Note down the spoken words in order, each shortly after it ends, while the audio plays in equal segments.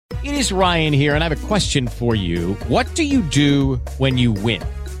It is Ryan here, and I have a question for you. What do you do when you win?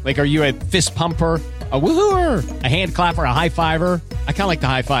 Like, are you a fist pumper, a woohooer, a hand clapper, a high fiver? I kind of like the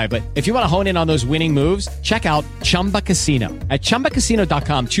high five, but if you want to hone in on those winning moves, check out Chumba Casino. At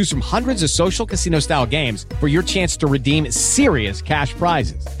ChumbaCasino.com, choose from hundreds of social casino-style games for your chance to redeem serious cash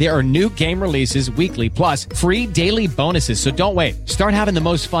prizes. There are new game releases weekly, plus free daily bonuses. So don't wait. Start having the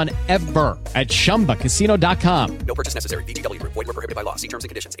most fun ever at ChumbaCasino.com. No purchase necessary. VGW Group. Void where prohibited by law. See terms and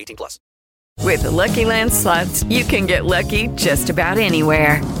conditions. 18+. With the Lucky Land Slots, you can get lucky just about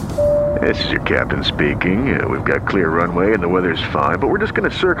anywhere. This is your captain speaking. We've got clear runway and the weather's fine, but we're just going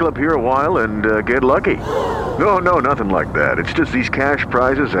to circle up here a while and get lucky. No, nothing like that. It's just these cash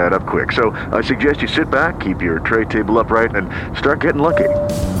prizes add up quick. So I suggest you sit back, keep your tray table upright, and start getting lucky.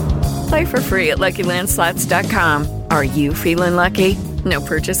 Play for free at LuckyLandSlots.com. Are you feeling lucky? No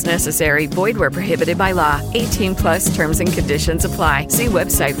purchase necessary. Void where prohibited by law. 18+ terms and conditions apply. See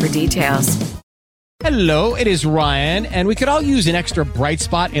website for details. Hello, it is Ryan, and we could all use an extra bright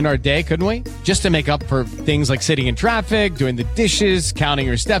spot in our day, couldn't we? Just to make up for things like sitting in traffic, doing the dishes, counting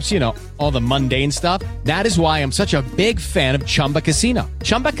your steps, all the mundane stuff. That is why I'm such a big fan of Chumba Casino.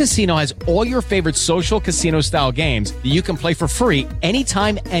 Chumba Casino has all your favorite social casino-style games that you can play for free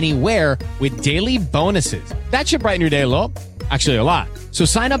anytime, anywhere with daily bonuses. That should brighten your day a little. Actually, a lot. So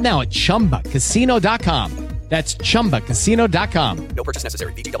sign up now at ChumbaCasino.com. That's ChumbaCasino.com. No purchase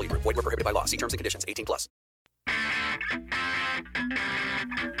necessary. VGW Group. Void where prohibited by law. See terms and conditions. 18+.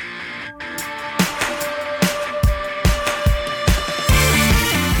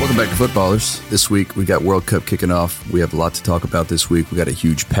 Welcome back to Footballers. This week we got World Cup kicking off. We have a lot to talk about this week. We got a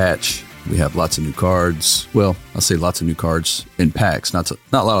huge patch. We have lots of new cards. Well, I'll say lots of new cards in packs. Not a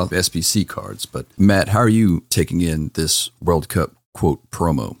lot of SBC cards. But Matt, how are you taking in this World Cup quote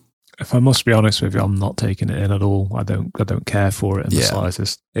promo? If I must be honest with you, I'm not taking it in at all. I don't care for it in the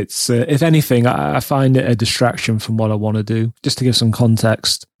slightest. It's if anything, I find it a distraction from what I want to do. Just to give some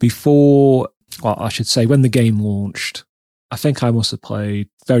context, when the game launched, I think I must have played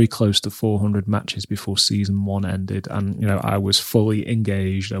very close to 400 matches before season 1 ended. And, I was fully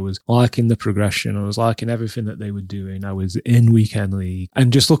engaged. I was liking the progression. I was liking everything that they were doing. I was in Weekend League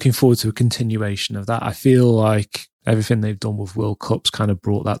and just looking forward to a continuation of that. I feel like everything they've done with World Cups kind of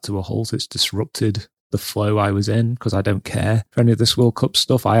brought that to a halt. It's disrupted the flow I was in because I don't care for any of this World Cup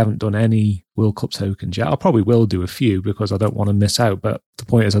stuff. I haven't done any World Cup tokens yet. I probably will do a few because I don't want to miss out. But the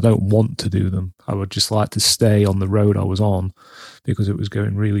point is I don't want to do them. I would just like to stay on the road I was on because it was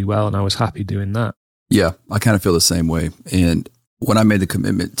going really well and I was happy doing that. Yeah, I kind of feel the same way. And when I made the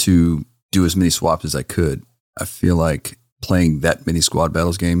commitment to do as many swaps as I could, I feel like playing that many squad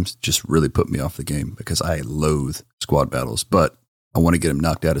battles games just really put me off the game because I loathe squad battles, but I want to get them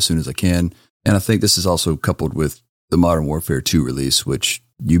knocked out as soon as I can. And I think this is also coupled with the Modern Warfare 2 release, which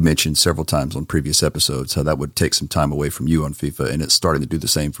you mentioned several times on previous episodes, how that would take some time away from you on FIFA, and it's starting to do the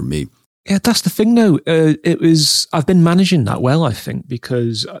same for me. Yeah, that's the thing though. I've been managing that well, I think,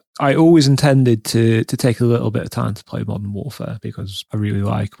 because I always intended to take a little bit of time to play Modern Warfare because I really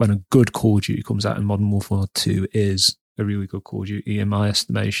like when a good Call of Duty comes out, and Modern Warfare 2 is a really good Call of Duty in my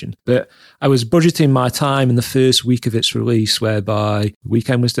estimation. But I was budgeting my time in the first week of its release, whereby the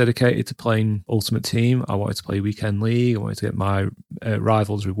weekend was dedicated to playing Ultimate Team. I wanted to play Weekend League. I wanted to get my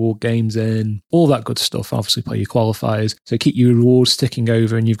Rivals reward games in, all that good stuff. Obviously play your qualifiers. So keep your rewards ticking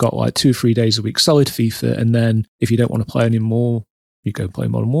over, and you've got like 2 or 3 days a week solid FIFA. And then if you don't want to play anymore, you go play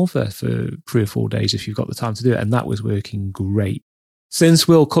Modern Warfare for 3 or 4 days if you've got the time to do it. And that was working great. Since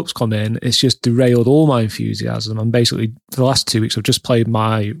World Cup's come in, it's just derailed all my enthusiasm. I'm basically, for the last 2 weeks, I've just played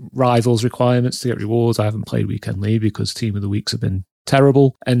my Rivals requirements to get rewards. I haven't played Weekend League because Team of the Weeks have been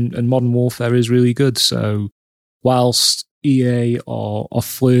terrible, and Modern Warfare is really good. So whilst EA are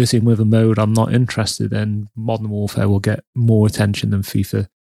flirting with a mode I'm not interested in, Modern Warfare will get more attention than FIFA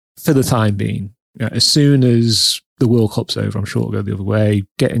for the time being. As soon as the World Cup's over, I'm sure it'll go the other way,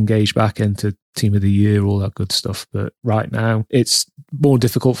 get engaged back into Team of the Year, all that good stuff. But right now, it's more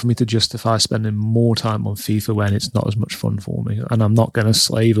difficult for me to justify spending more time on FIFA when it's not as much fun for me. And I'm not going to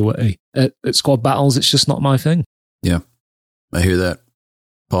slave away at squad battles. It's just not my thing. Yeah, I hear that.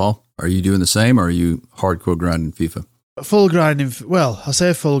 Paul, are you doing the same, or are you hardcore grinding FIFA? Full grinding. Well, I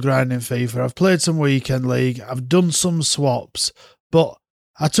say full grinding FIFA. I've played some Weekend League. I've done some swaps, but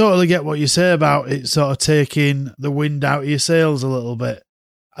I totally get what you say about it sort of taking the wind out of your sails a little bit.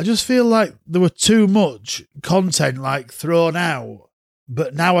 I just feel like there were too much content thrown out,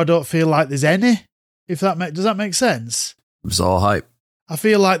 but now I don't feel like there's any. Does that make sense? It was all hype. I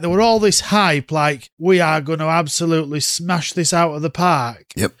feel like there were all this hype, we are going to absolutely smash this out of the park.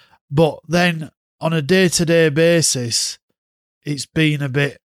 Yep. But then on a day-to-day basis, it's been a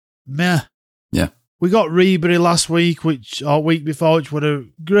bit meh. Yeah. We got Rebury last week, or week before, which were a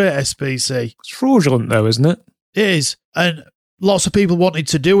great SPC. It's fraudulent though, isn't it? It is. And lots of people wanted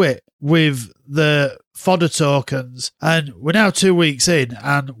to do it with the fodder tokens. And we're now 2 weeks in,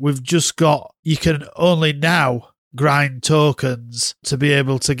 and we've just got, you can only now grind tokens to be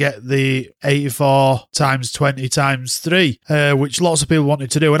able to get the 84 times 20 times 3, which lots of people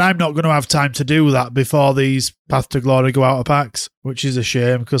wanted to do. And I'm not going to have time to do that before these Path to Glory go out of packs, which is a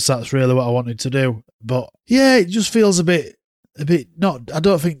shame because that's really what I wanted to do. But yeah, it just feels a bit not,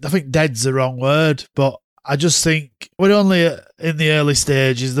 I think dead's the wrong word, but I just think we're only in the early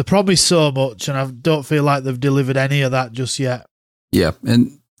stages. They promise so much, and I don't feel like they've delivered any of that just yet. Yeah,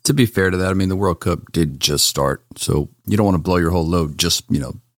 and to be fair to that, I mean, the World Cup did just start, so you don't want to blow your whole load just,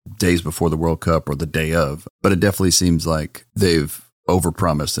 days before the World Cup or the day of. But it definitely seems like they've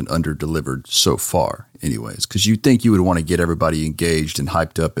overpromised and underdelivered so far anyways, because you think you would want to get everybody engaged and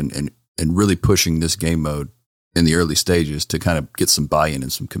hyped up and really pushing this game mode in the early stages to kind of get some buy-in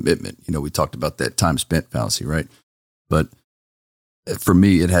and some commitment. We talked about that time spent fallacy, right? But for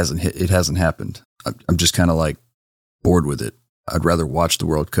me, it hasn't happened. I'm just kind of like bored with it. I'd rather watch the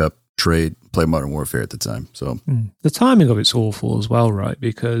World Cup, trade, play Modern Warfare at the time. So the timing of it's awful as well, right?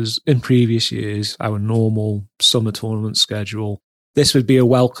 Because in previous years, our normal summer tournament schedule, this would be a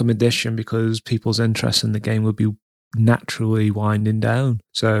welcome addition because people's interest in the game would be naturally winding down.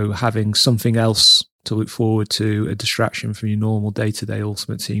 So having something else to look forward to, a distraction from your normal day-to-day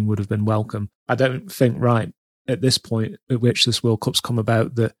Ultimate Team, would have been welcome. I don't think, right, at this point at which this World Cup's come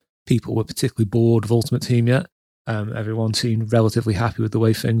about, that people were particularly bored of Ultimate Team yet. Everyone seemed relatively happy with the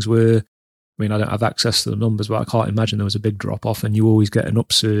way things were. I mean, I don't have access to the numbers, but I can't imagine there was a big drop-off, and you always get an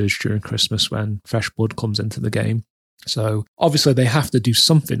upsurge during Christmas when fresh blood comes into the game. So obviously they have to do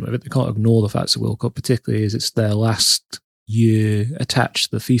something with it. They can't ignore the fact it's a World Cup, particularly as it's their last year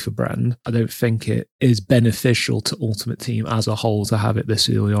attached to the FIFA brand. I don't think it is beneficial to Ultimate Team as a whole to have it this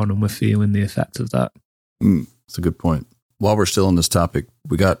early on, and we're feeling the effect of that. That's a good point. While we're still on this topic,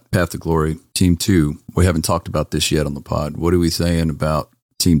 we got Path to Glory, Team 2. We haven't talked about this yet on the pod. What are we saying about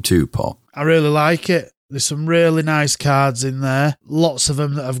Team 2, Paul? I really like it. There's some really nice cards in there. Lots of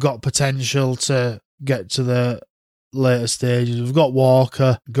them that have got potential to get to the later stages. We've got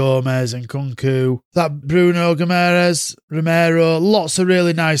Walker, Gomez and Kunku. That Bruno Romero, lots of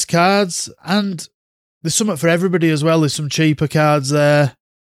really nice cards. And there's something for everybody as well. There's some cheaper cards there.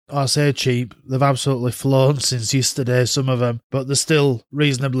 I say cheap. They've absolutely flown since yesterday, some of them, but they're still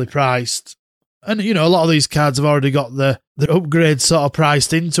reasonably priced. And, a lot of these cards have already got the upgrade sort of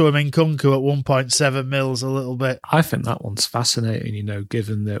priced into them. In Kunku at 1.7 mils a little bit. I think that one's fascinating,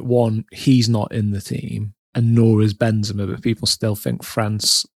 given that, one, he's not in the team, and nor is Benzema, but people still think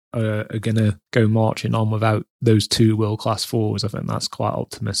France are going to go marching on without those two world-class forwards. I think that's quite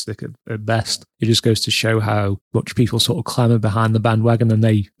optimistic at best. It just goes to show how much people sort of clamour behind the bandwagon, and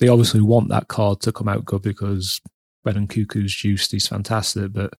they obviously want that card to come out good because when Nkunku's juiced, he's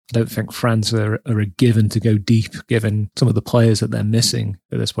fantastic, but I don't think France are a given to go deep, given some of the players that they're missing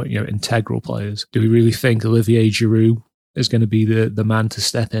at this point, integral players. Do we really think Olivier Giroud is going to be the man to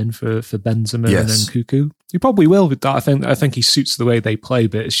step in for Benzema and Nkunku? He probably will with that. I think he suits the way they play,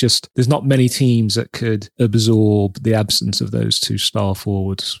 but it's just there's not many teams that could absorb the absence of those two star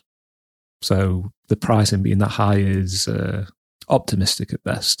forwards. So the pricing being that high is optimistic at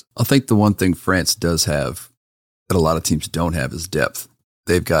best. I think the one thing France does have that a lot of teams don't have is depth.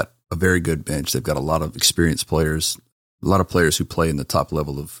 They've got a very good bench. They've got a lot of experienced players, a lot of players who play in the top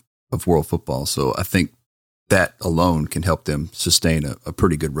level of world football. So I think that alone can help them sustain a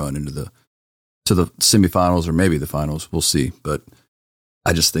pretty good run into the semifinals or maybe the finals. We'll see. But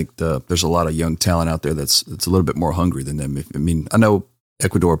I just think there's a lot of young talent out there that's a little bit more hungry than them. I know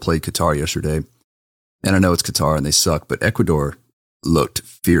Ecuador played Qatar yesterday, and I know it's Qatar and they suck, but Ecuador looked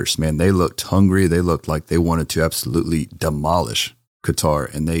fierce, man. They looked hungry. They looked like they wanted to absolutely demolish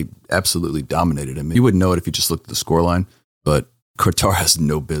Qatar, and they absolutely dominated them. You wouldn't know it if you just looked at the scoreline, but Qatar has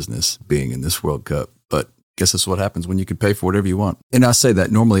no business being in this World Cup. But guess that's what happens when you can pay for whatever you want. And I say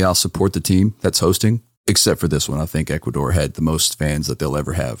that normally I'll support the team that's hosting, except for this one. I think Ecuador had the most fans that they'll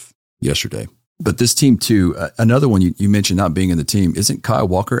ever have yesterday. But this team too, another one you mentioned not being in the team, isn't Kyle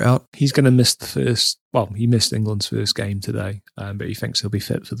Walker out? He's going to miss he missed England's first game today, but he thinks he'll be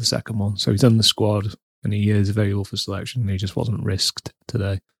fit for the second one. So he's on the squad and he is available for selection, and he just wasn't risked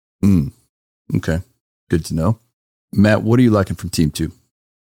today. Okay, good to know. Matt, what are you liking from Team 2?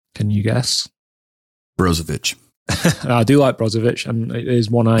 Can you guess? Brozovic. I do like Brozovic, and it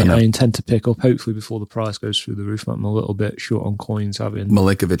is one I intend to pick up, hopefully before the price goes through the roof. I'm a little bit short on coins having...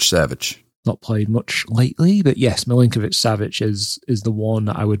 Milinkovic-Savic. not played much lately. But yes, Milinkovic-Savic is the one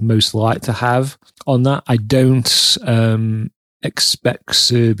that I would most like to have on that. I don't expect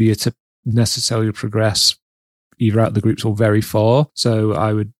Serbia to necessarily progress either out of the groups or very far. So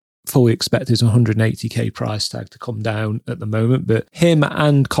I would fully expect his 180k price tag to come down at the moment. But him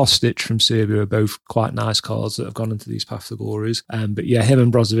and Kostic from Serbia are both quite nice cards that have gone into these path to glories. But yeah, him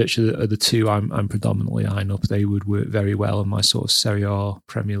and Brozovic are the two I'm predominantly eyeing up. They would work very well in my sort of Serie A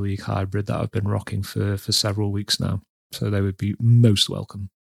Premier League hybrid that I've been rocking for several weeks now. So they would be most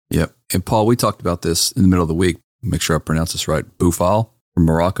welcome. Yep. And Paul, we talked about this in the middle of the week. Make sure I pronounce this right. Boufal from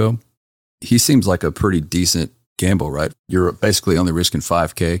Morocco. He seems like a pretty decent gamble, right? You're basically only risking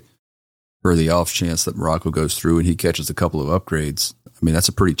 5K for the off chance that Morocco goes through and he catches a couple of upgrades. I mean, that's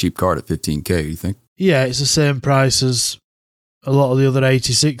a pretty cheap card at 15K, you think? Yeah, it's the same price as a lot of the other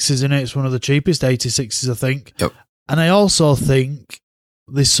 86s, isn't it? It's one of the cheapest 86s, I think. Yep. And I also think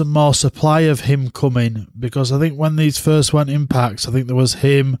there's some more supply of him coming, because I think when these first went in packs, I think there was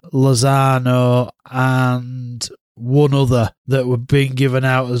him, Lozano, and one other that were being given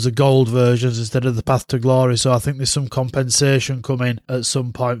out as the gold versions instead of the Path to Glory. So I think there's some compensation coming at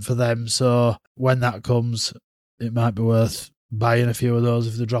some point for them. So when that comes, it might be worth buying a few of those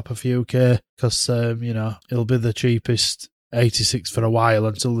if they drop a few K, because, it'll be the cheapest 86 for a while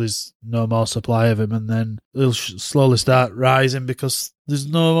until there's no more supply of him, and then it'll slowly start rising because he's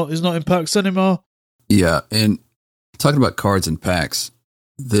not in packs anymore. Yeah, and talking about cards and packs,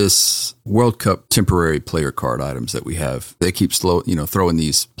 this World Cup temporary player card items that we have, they keep throwing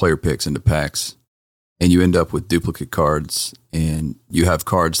these player picks into packs, and you end up with duplicate cards, and you have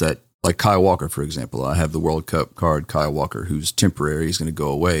cards that, like Kyle Walker, for example. I have the World Cup card, Kyle Walker, who's temporary. He's going to go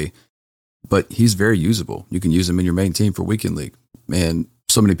away, but he's very usable. You can use him in your main team for Weekend League. And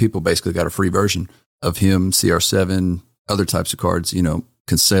so many people basically got a free version of him, CR7, other types of cards,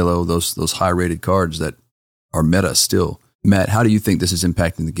 Cancelo, those high-rated cards that are meta still. Matt, how do you think this is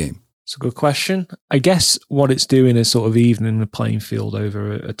impacting the game? It's a good question. I guess what it's doing is sort of evening the playing field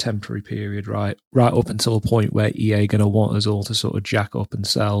over a temporary period, right up until a point where EA are going to want us all to sort of jack up and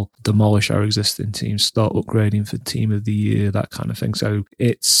sell, demolish our existing teams, start upgrading for Team of the Year, that kind of thing. So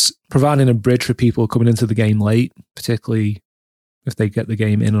it's providing a bridge for people coming into the game late, particularly if they get the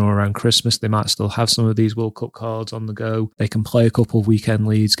game in or around Christmas. They might still have some of these World Cup cards on the go. They can play a couple of weekend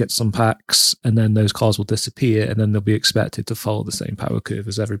leads, get some packs, and then those cards will disappear, and then they'll be expected to follow the same power curve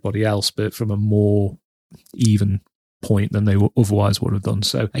as everybody else, but from a more even point than they otherwise would have done.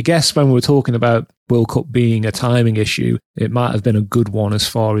 So I guess when we're talking about World Cup being a timing issue, it might have been a good one as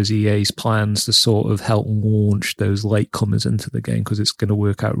far as EA's plans to sort of help launch those latecomers into the game, because it's going to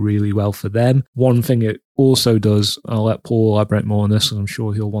work out really well for them. One thing it also does, I'll let Paul elaborate more on this, because I'm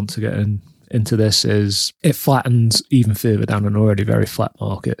sure he'll want to get into this, is it flattens even further down an already very flat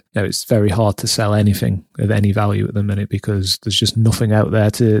market. It's very hard to sell anything of any value at the minute because there's just nothing out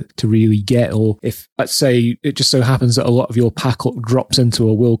there to really get. Or if, let's say, it just so happens that a lot of your pack up drops into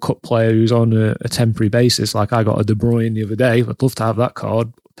a World Cup player who's on a temporary basis, like I got a De Bruyne the other day. I'd love to have that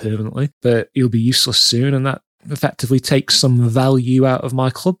card permanently, but he'll be useless soon, and that effectively takes some value out of my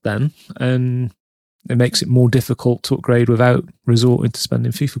club then, and it makes it more difficult to upgrade without resorting to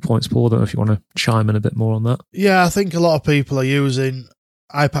spending FIFA points. Paul, I don't know if you want to chime in a bit more on that. Yeah, I think a lot of people are using...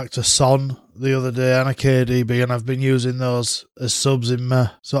 I packed a Son the other day and a KDB, and I've been using those as subs in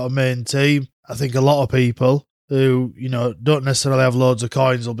my sort of main team. I think a lot of people who, don't necessarily have loads of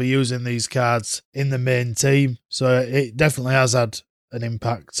coins will be using these cards in the main team. So it definitely has had an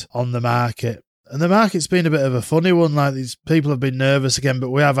impact on the market. And the market's been a bit of a funny one. Like, these people have been nervous again, but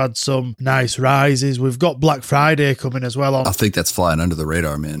we have had some nice rises. We've got Black Friday coming as well. I think that's flying under the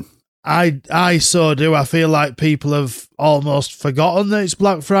radar, man. I so do. I feel like people have almost forgotten that it's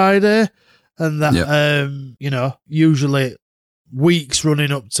Black Friday, and that, usually weeks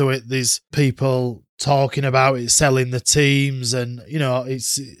running up to it, there's people talking about it, selling the teams, and,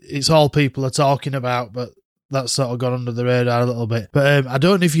 it's all people are talking about, but that's sort of gone under the radar a little bit. But I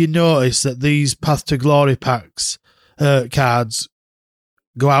don't know if you noticed that these Path to Glory packs, cards,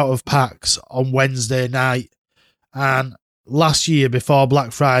 go out of packs on Wednesday night. And last year, before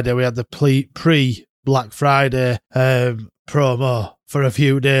Black Friday, we had the pre-Black Friday promo for a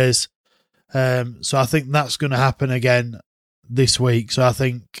few days. So I think that's going to happen again this week. So I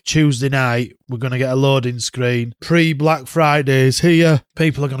think Tuesday night, we're going to get a loading screen. Pre-Black Friday's here.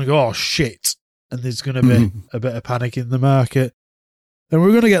 People are going to go, oh, shit. And there's going to be a bit of panic in the market. And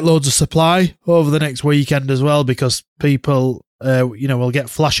we're going to get loads of supply over the next weekend as well, because people, will get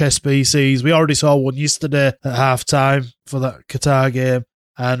flash SBCs. We already saw one yesterday at half-time for that Qatar game,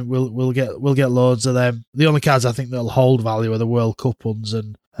 and we'll get loads of them. The only cards I think that'll hold value are the World Cup ones,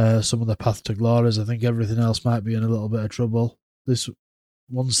 and some of the path to glories. I think everything else might be in a little bit of trouble.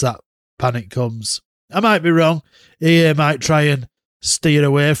 Once that panic comes, I might be wrong. EA might try and steer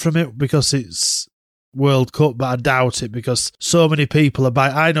away from it because it's World Cup, but I doubt it because so many people are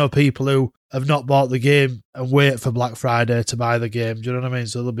buying. I know people who have not bought the game and wait for Black Friday to buy the game. Do you know what I mean?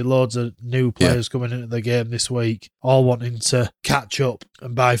 So there'll be loads of new players coming into the game this week, all wanting to catch up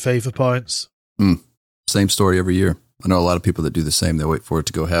and buy FIFA points. Same story every year. I know a lot of people that do the same. They wait for it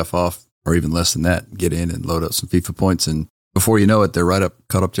to go half off or even less than that, get in and load up some FIFA points, and before you know it, they're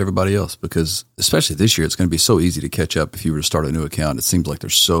caught up to everybody else, because especially this year, it's going to be so easy to catch up if you were to start a new account. It seems like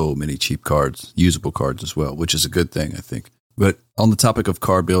there's so many cheap cards, usable cards as well, which is a good thing, I think. But on the topic of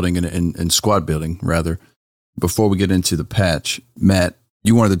card building and squad building, rather, before we get into the patch, Matt,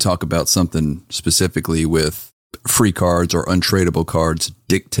 you wanted to talk about something specifically with free cards or untradeable cards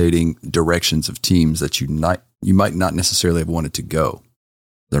dictating directions of teams that you might not necessarily have wanted to go.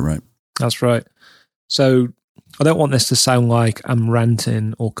 Is that right? That's right. So I don't want this to sound like I'm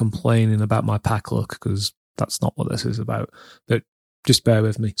ranting or complaining about my pack luck, because that's not what this is about, but just bear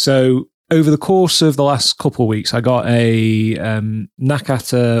with me. So over the course of the last couple of weeks, I got a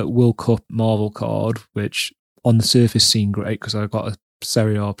Nakata World Cup Marvel card, which on the surface seemed great because I got a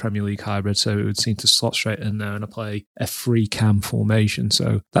Serie A Premier League hybrid, so it would seem to slot straight in there, and I play a free cam formation.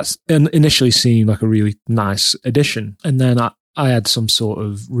 So that's initially seemed like a really nice addition. And then I had some sort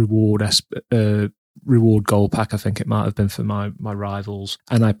of reward gold pack, I think it might have been for my rivals,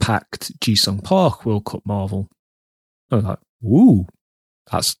 and I packed Ji-Sung Park World Cup Marvel. I was like, ooh,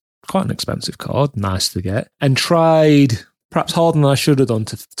 that's quite an expensive card, nice to get, and tried perhaps harder than I should have done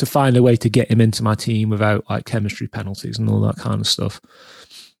to find a way to get him into my team without like chemistry penalties and all that kind of stuff.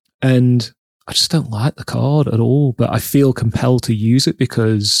 And I just don't like the card at all, but I feel compelled to use it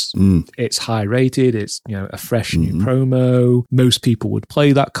because it's high rated, it's, you know, a fresh new promo. Most people would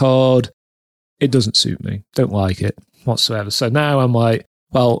play that card. It doesn't suit me. Don't like it whatsoever. So now I'm like,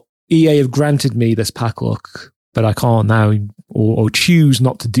 well, EA have granted me this pack luck, but I can't now or choose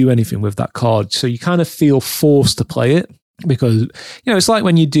not to do anything with that card. So you kind of feel forced to play it because, you know, it's like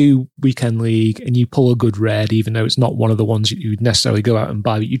when you do Weekend League and you pull a good red, even though it's not one of the ones you would necessarily go out and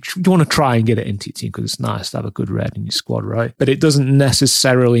buy, but you want to try and get it into your team because it's nice to have a good red in your squad, right? But it doesn't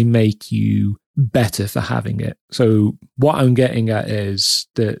necessarily make you better for having it. So what I'm getting at is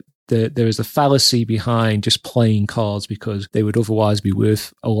that there is a fallacy behind just playing cards because they would otherwise be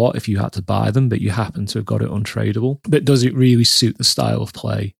worth a lot if you had to buy them, but you happen to have got it untradeable. But does it really suit the style of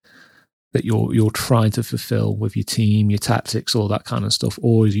play that you're trying to fulfill with your team, your tactics, all that kind of stuff?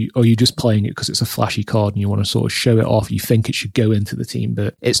 Or are you just playing it because it's a flashy card and you want to sort of show it off? You think it should go into the team,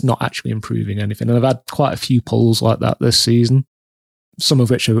 but it's not actually improving anything. And I've had quite a few pulls like that this season, some of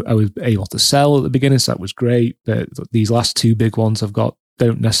which I was able to sell at the beginning, so that was great. But these last two big ones I've got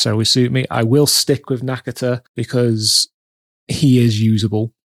don't necessarily suit me. I will stick with Nakata because he is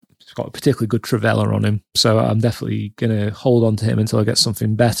usable. He's got a particularly good Trivella on him, so I'm definitely going to hold on to him until I get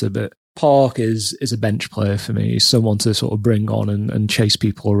something better. But Park is a bench player for me. He's someone to sort of bring on and chase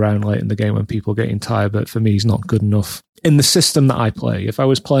people around late in the game when people are getting tired, but for me, he's not good enough. In the system that I play, if I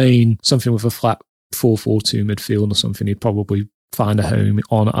was playing something with a flat 4-4-2 midfield or something, he'd probably find a home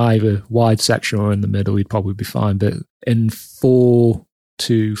on either wide section or in the middle. He'd probably be fine, but in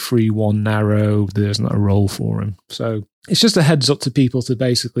 4-2-3-1 narrow, there's not a role for him. So it's just a heads up to people to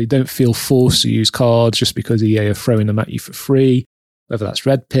basically don't feel forced to use cards just because EA are throwing them at you for free, whether that's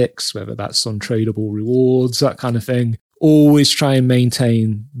red picks, whether that's untradeable rewards, that kind of thing. Always try and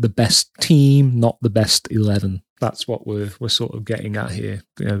maintain the best team, not the best 11. That's what we're sort of getting at here.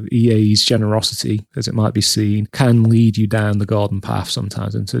 You know, EA's generosity, as it might be seen, can lead you down the garden path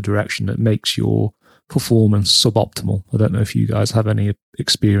sometimes into a direction that makes your performance suboptimal. I don't know if you guys have any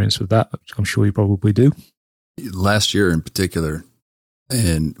experience with that. I'm sure you probably do. Last year in particular,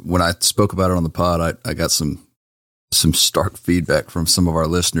 and when I spoke about it on the pod, I got some stark feedback from some of our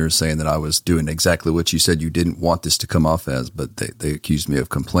listeners saying that I was doing exactly what you said you didn't want this to come off as, but they accused me of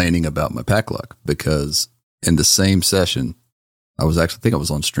complaining about my pack luck because in the same session, I think I was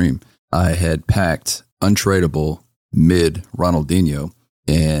on stream, I had packed untradeable mid Ronaldinho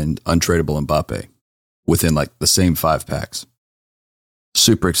and untradeable Mbappe within like the same 5 packs.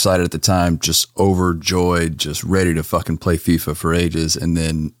 Super excited at the time, just overjoyed, just ready to fucking play FIFA for ages. And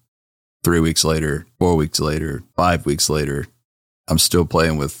then 3 weeks later, 4 weeks later, 5 weeks later, I'm still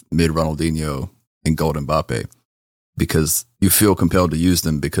playing with mid Ronaldinho and gold Mbappe because you feel compelled to use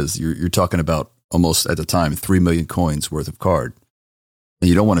them because you're talking about almost at the time 3 million coins worth of card, and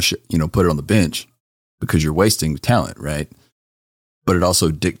you don't want to put it on the bench because you're wasting talent, right? But it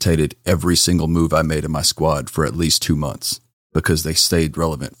also dictated every single move I made in my squad for at least 2 months. because they stayed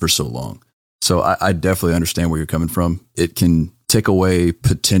relevant for so long. So I definitely understand where you're coming from. It can take away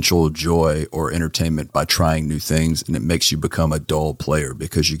potential joy or entertainment by trying new things, and it makes you become a dull player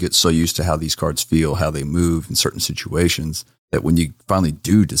because you get so used to how these cards feel, how they move in certain situations, that when you finally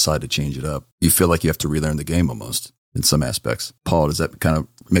do decide to change it up, you feel like you have to relearn the game almost in some aspects. Paul, does that kind of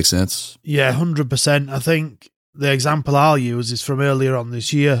make sense? Yeah, 100%. I think the example I'll use is from earlier on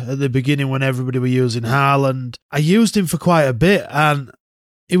this year, at the beginning when everybody were using Haaland. I used him for quite a bit, and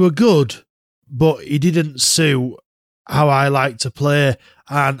he were good, but he didn't suit how I like to play.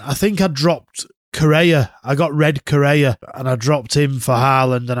 And I think I dropped Correa. I got red Correa, and I dropped him for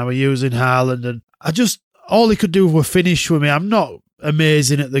Haaland, and I were using Haaland, and all he could do was finish with me. I'm not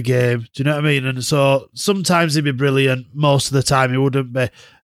amazing at the game. Do you know what I mean? And so sometimes he'd be brilliant. Most of the time he wouldn't be.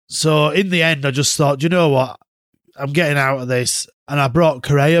 So in the end, I just thought, do you know what? I'm getting out of this. And I brought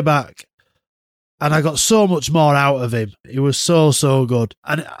Correa back. And I got so much more out of him. He was so, so good.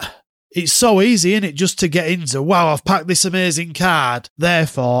 And it's so easy, isn't it, just to get into, wow, I've packed this amazing card,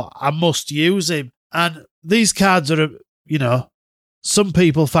 therefore I must use him. And these cards are, you know, some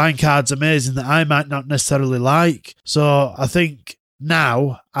people find cards amazing that I might not necessarily like. So I think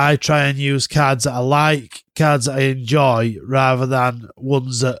now I try and use cards that I like, cards that I enjoy, rather than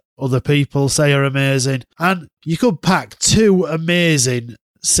ones that other people say are amazing. And you could pack two amazing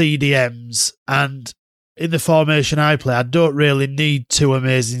CDMs, and in the formation I play, I don't really need two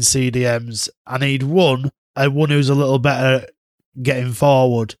amazing CDMs. I need one, and one who's a little better getting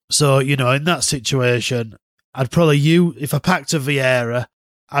forward. So, you know, in that situation, I'd probably use, if I packed a Vieira,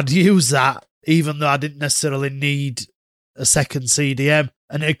 I'd use that, even though I didn't necessarily need a second CDM.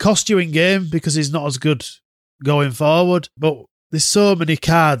 And it'd cost you in game because he's not as good going forward. But there's so many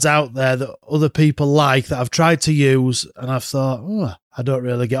cards out there that other people like that I've tried to use, and I've thought, oh, I don't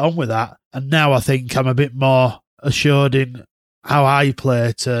really get on with that. And now I think I'm a bit more assured in how I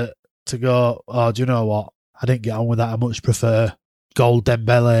play to go, oh, do you know what? I didn't get on with that. I much prefer Gold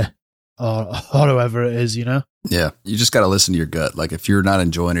Dembele or whoever it is, you know? Yeah, you just got to listen to your gut. Like, if you're not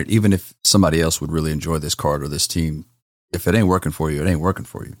enjoying it, even if somebody else would really enjoy this card or this team, if it ain't working for you, it ain't working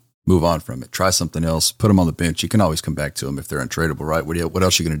for you. Move on from it. Try something else. Put them on the bench. You can always come back to them if they're untradeable, right? What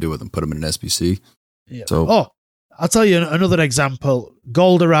else are you going to do with them? Put them in an SBC? Yeah. So, I'll tell you another example.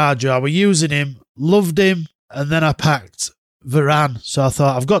 Goldarajo, I was using him, loved him, and then I packed Varane. So I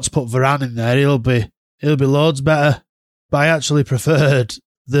thought, I've got to put Varane in there. He'll be loads better. But I actually preferred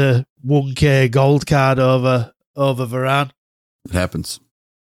the 1K gold card over Varane. it happens.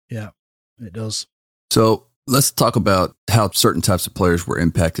 Yeah, it does. So let's talk about how certain types of players were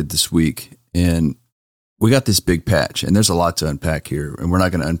impacted this week. And we got this big patch, and there's a lot to unpack here, and we're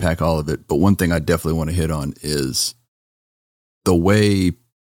not going to unpack all of it. But one thing I definitely want to hit on is the way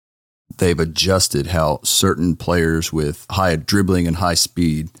they've adjusted how certain players with high dribbling and high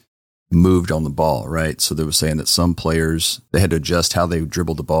speed moved on the ball, right? So they were saying that some players, they had to adjust how they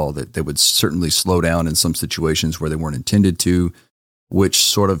dribbled the ball, that they would certainly slow down in some situations where they weren't intended to, which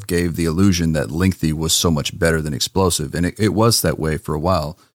sort of gave the illusion that lengthy was so much better than explosive. And it was that way for a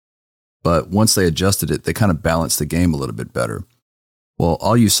while. But once they adjusted it, they kind of balanced the game a little bit better. Well,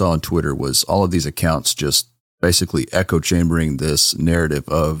 all you saw on Twitter was all of these accounts just basically echo chambering this narrative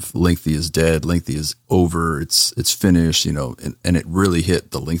of lengthy is dead, lengthy is over, it's finished, you know, and it really hit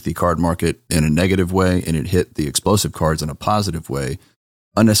the lengthy card market in a negative way, and it hit the explosive cards in a positive way,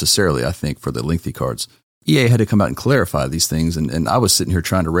 unnecessarily, I think, for the lengthy cards. EA had to come out and clarify these things, and I was sitting here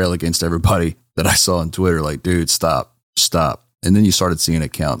trying to rail against everybody that I saw on Twitter, like, dude, stop. And then you started seeing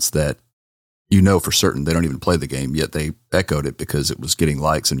accounts that you know for certain they don't even play the game, yet they echoed it because it was getting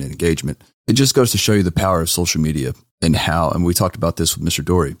likes and engagement. It just goes to show you the power of social media and how, and we talked about this with Mr.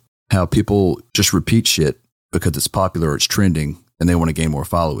 Dory, how people just repeat shit because it's popular or it's trending and they want to gain more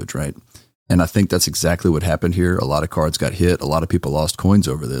followage, right? And I think that's exactly what happened here. A lot of cards got hit. A lot of people lost coins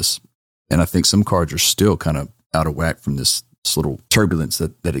over this. And I think some cards are still kind of out of whack from this little turbulence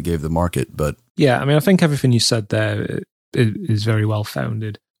that it gave the market. But yeah, I mean, I think everything you said there is very well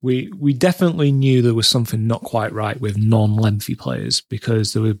founded. We definitely knew there was something not quite right with non-lengthy players,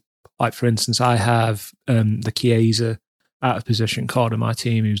 because there were, like, for instance, I have the Chiesa out of position card on my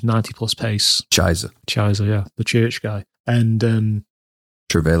team who's 90 plus pace. Chiesa, yeah, the church guy. And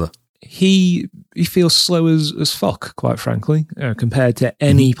Trivela. He feels slow as fuck, quite frankly, compared to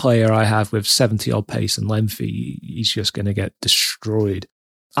any player I have with 70 odd pace and lengthy. He's just going to get destroyed.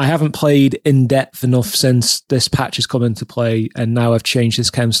 I haven't played in depth enough since this patch has come into play, and now I've changed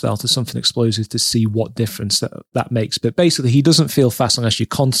his chem style to something explosive to see what difference that makes. But basically, he doesn't feel fast unless you're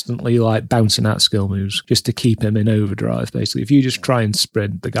constantly like bouncing out skill moves just to keep him in overdrive. Basically, if you just try and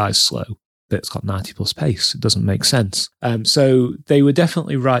sprint, the guy's slow. bit's got 90 plus pace. It doesn't make sense. So they were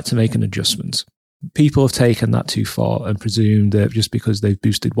definitely right to make an adjustment. People have taken that too far and presumed that just because they've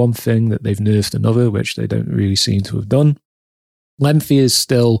boosted one thing that they've nerfed another, which they don't really seem to have done. Lengthy is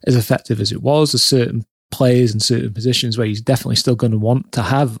still as effective as it was. There's certain players in certain positions where he's definitely still going to want to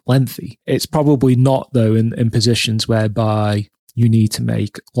have lengthy. It's probably not, though, in positions whereby you need to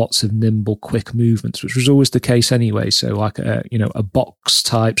make lots of nimble, quick movements, which was always the case anyway. So like a box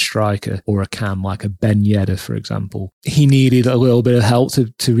type striker or a cam, like a Ben Yedder, for example, he needed a little bit of help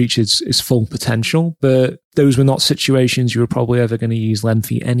to reach his full potential, but those were not situations you were probably ever going to use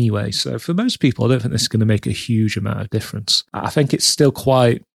lengthy anyway. So for most people, I don't think this is going to make a huge amount of difference. I think it's still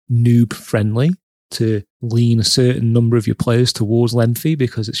quite noob friendly to lean a certain number of your players towards lengthy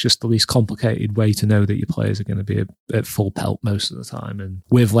because it's just the least complicated way to know that your players are going to be at full pelt most of the time. And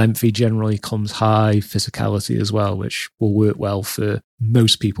with lengthy generally comes high physicality as well, which will work well for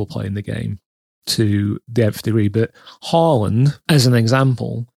most people playing the game to the nth degree. But Haaland, as an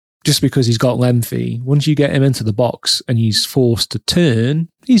example, just because he's got lengthy, once you get him into the box and he's forced to turn,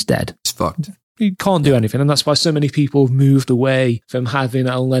 he's dead. He's fucked. He can't do anything. And that's why so many people have moved away from having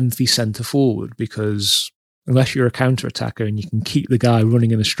a lengthy centre forward, because unless you're a counter-attacker and you can keep the guy running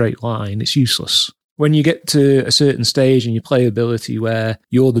in a straight line, it's useless. When you get to a certain stage in your playability where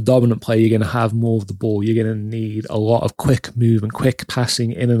you're the dominant player, you're going to have more of the ball. You're going to need a lot of quick movement, quick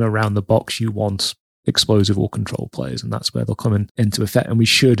passing in and around the box. You want explosive or control players, and that's where they'll come into effect. And we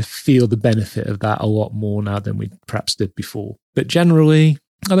should feel the benefit of that a lot more now than we perhaps did before. But generally,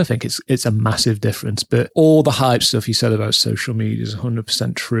 I don't think it's a massive difference, but all the hype stuff you said about social media is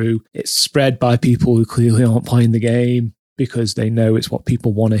 100% true. It's spread by people who clearly aren't playing the game because they know it's what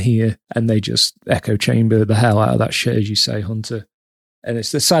people want to hear, and they just echo chamber the hell out of that shit, as you say, Hunter. And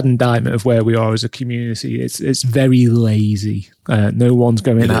it's the sad indictment of where we are as a community. It's very lazy. No one's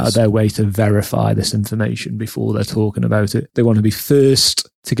going out of their way to verify this information before they're talking about it. They want to be first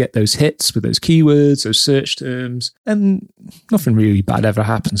to get those hits with those keywords, those search terms, and nothing really bad ever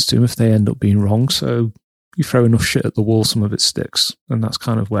happens to them if they end up being wrong. So you throw enough shit at the wall, some of it sticks. And that's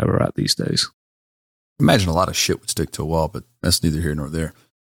kind of where we're at these days. Imagine a lot of shit would stick to a wall, but that's neither here nor there.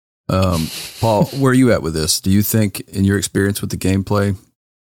 Paul, where are you at with this? Do you think, in your experience with the gameplay,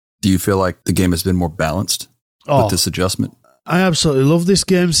 do you feel like the game has been more balanced with this adjustment? I absolutely love this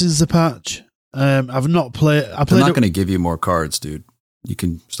game since the patch. I've not played. I'm not going to give you more cards, dude. You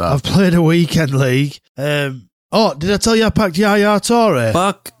can stop. I've played a weekend league. Did I tell you I packed Yaya Toure?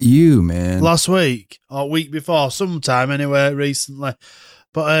 Fuck you, man. Last week or week before, sometime anyway, recently.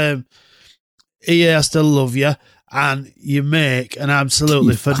 But EA, I still love you. And you make an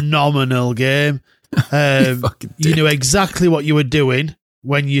absolutely phenomenal game. You knew exactly what you were doing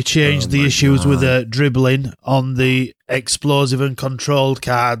when you changed the issues with the dribbling on the explosive and controlled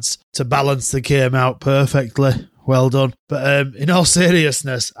cards to balance the game out perfectly. Well done. But in all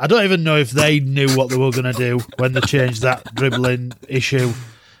seriousness, I don't even know if they knew what they were going to do when they changed that dribbling issue.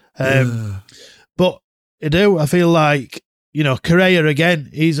 But I feel like, Correa again,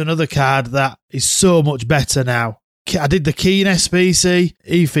 he's another card that is so much better now. I did the Keane SPC.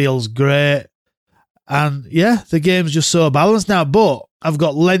 He feels great. And yeah, the game's just so balanced now. But I've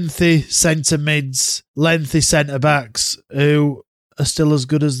got lengthy centre mids, lengthy centre backs who are still as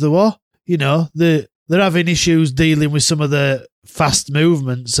good as they were. They're having issues dealing with some of the fast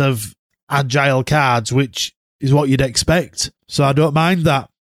movements of agile cards, which is what you'd expect. So I don't mind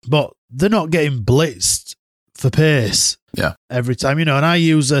that. But they're not getting blitzed for pace every time, and I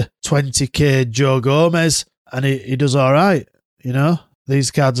use a 20k Joe Gomez. And he does all right,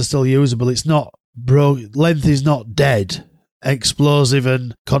 These cards are still usable. It's not length is not dead. Explosive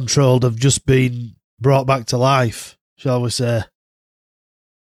and controlled have just been brought back to life, shall we say.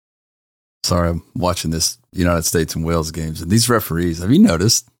 Sorry, I'm watching this United States and Wales games. And these referees, have you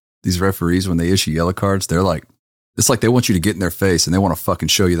noticed these referees when they issue yellow cards? They're like, it's like they want you to get in their face and they want to fucking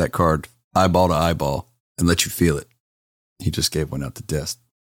show you that card eyeball to eyeball and let you feel it. He just gave one out to Dest.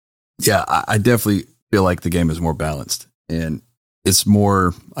 Yeah, I definitely feel like the game is more balanced, and it's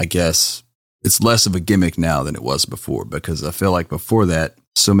more, I guess, it's less of a gimmick now than it was before, because I feel like before that,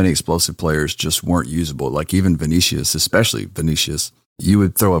 so many explosive players just weren't usable. Like even Vinicius, especially Vinicius, you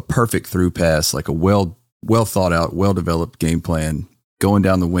would throw a perfect through pass, like a well thought out, well developed game plan going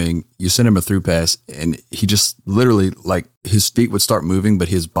down the wing. You send him a through pass and he just literally, like, his feet would start moving, but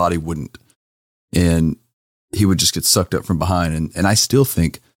his body wouldn't. And he would just get sucked up from behind. And I still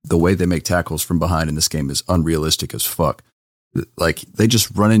think the way they make tackles from behind in this game is unrealistic as fuck. Like, they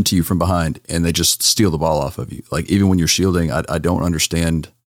just run into you from behind and they just steal the ball off of you. Like, even when you're shielding, I don't understand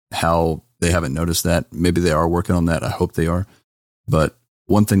how they haven't noticed that. Maybe they are working on that. I hope they are. But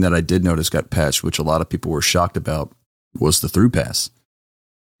one thing that I did notice got patched, which a lot of people were shocked about, was the through pass.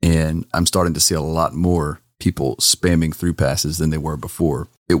 And I'm starting to see a lot more people spamming through passes than they were before.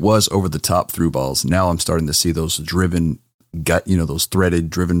 It was over the top through balls. Now I'm starting to see those those threaded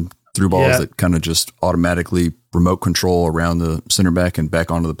driven through balls that kind of just automatically remote control around the center back and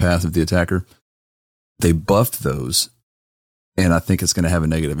back onto the path of the attacker. They buffed those, and I think it's going to have a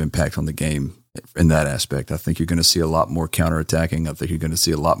negative impact on the game in that aspect. I think you're going to see a lot more counterattacking. I think you're going to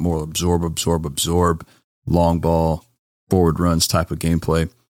see a lot more absorb, long ball, forward runs type of gameplay.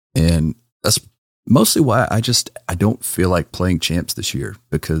 And that's mostly why I don't feel like playing champs this year,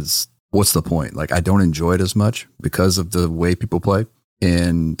 because what's the point? Like, I don't enjoy it as much because of the way people play.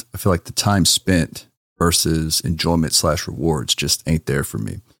 And I feel like the time spent versus enjoyment / rewards just ain't there for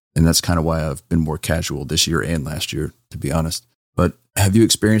me. And that's kind of why I've been more casual this year and last year, to be honest. But have you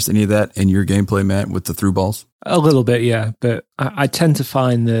experienced any of that in your gameplay, Matt, with the through balls? A little bit, yeah. But I tend to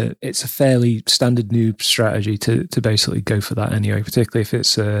find that it's a fairly standard noob strategy to basically go for that anyway, particularly if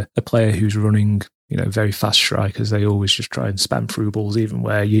it's a player who's running, very fast strikers. They always just try and spam through balls, even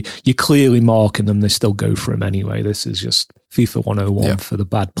where you're clearly marking them, they still go for them anyway. This is just FIFA 101 for the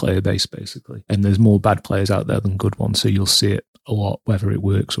bad player base, basically. And there's more bad players out there than good ones, so you'll see it a lot, whether it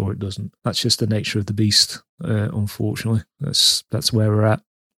works or it doesn't. That's just the nature of the beast, unfortunately. That's where we're at.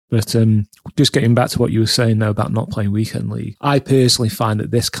 But just getting back to what you were saying now about not playing Weekend League, I personally find that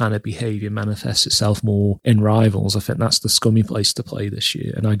this kind of behaviour manifests itself more in Rivals. I think that's the scummy place to play this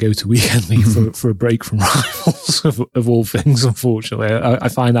year. And I go to Weekend League for a break from Rivals, of all things, unfortunately. I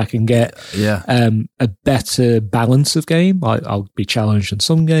find I can get a better balance of game. I'll be challenged in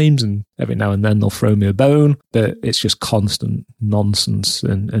some games, and every now and then they'll throw me a bone, but it's just constant nonsense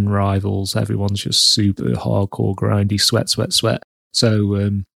in Rivals. Everyone's just super hardcore, grindy, sweat.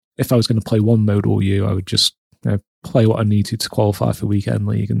 So if I was going to play one mode all year, I would just play what I needed to qualify for Weekend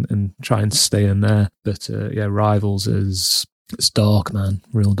League and try and stay in there. But Rivals it's dark, man,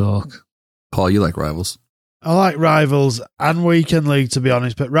 real dark. Paul, you like Rivals? I like Rivals and Weekend League, to be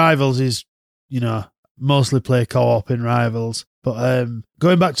honest, but Rivals is, mostly play co-op in Rivals. But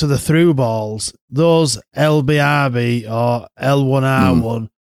going back to the through balls, those LBRB or L1R1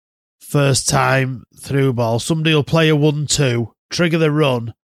 first time through ball, somebody will play a 1-2, trigger the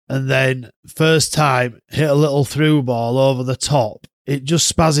run, and then first time hit a little through ball over the top. It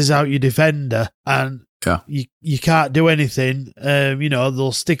just spazzes out your defender, and you can't do anything.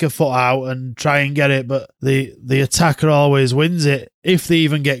 They'll stick a foot out and try and get it, but the attacker always wins it if they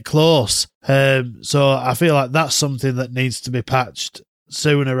even get close. So I feel like that's something that needs to be patched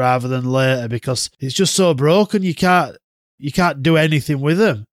sooner rather than later, because it's just so broken. You can't do anything with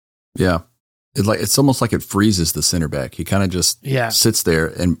them. Yeah. It's almost like it freezes the center back. He kind of just sits there,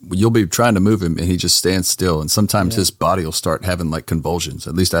 and you'll be trying to move him, and he just stands still. And sometimes his body will start having like convulsions.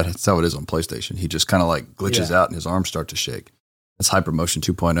 At least that's how it is on PlayStation. He just kind of like glitches out, and his arms start to shake. It's Hypermotion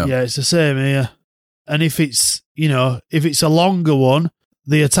 2.0. Yeah, it's the same here. And if it's a longer one,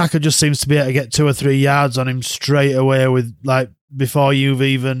 the attacker just seems to be able to get 2 or 3 yards on him straight away before you've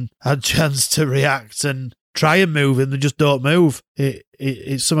even had a chance to react and try and move him. They just don't move.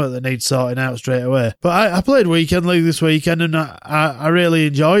 It's something that needs sorting out straight away. But I played Weekend League this weekend, and I really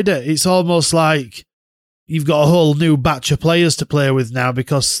enjoyed it. It's almost like you've got a whole new batch of players to play with now,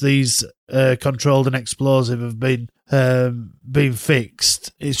 because these controlled and explosive have been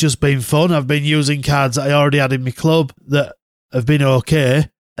fixed. It's just been fun. I've been using cards that I already had in my club that have been okay,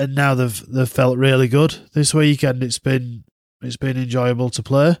 and now they've felt really good this weekend. It's been enjoyable to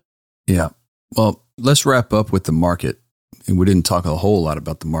play. Yeah. Well, let's wrap up with the market. And we didn't talk a whole lot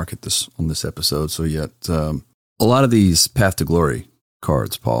about the market on this episode. So yet, a lot of these Path to Glory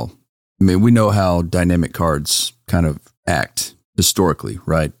cards, Paul, I mean, we know how dynamic cards kind of act historically,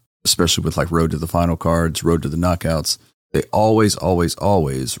 right? Especially with like Road to the Final cards, Road to the Knockouts. They always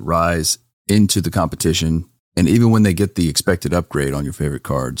rise into the competition. And even when they get the expected upgrade on your favorite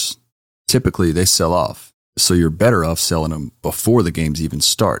cards, typically they sell off. So you're better off selling them before the games even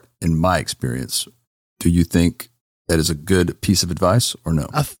start, in my experience. Do you think that is a good piece of advice or no?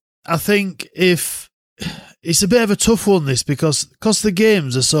 I think if it's a bit of a tough one, this, because the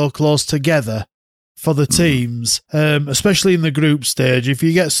games are so close together for the teams, especially in the group stage. If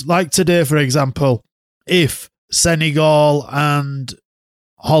you get, like today, for example, if Senegal and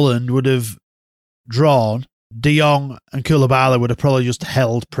Holland would have drawn, De Jong and Koulibaly would have probably just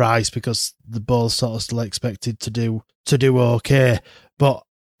held price, because they're both sort of still expected to do okay. But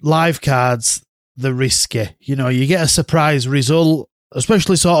live cards, they're risky. You get a surprise result,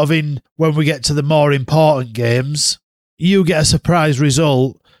 especially sort of when we get to the more important games. You get a surprise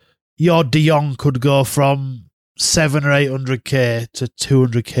result. Your De Jong could go from 700 or 800k to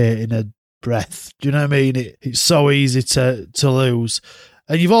 200k in a breath. Do you know what I mean? It's so easy to lose.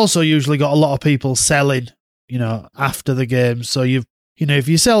 And you've also usually got a lot of people selling, after the game. So if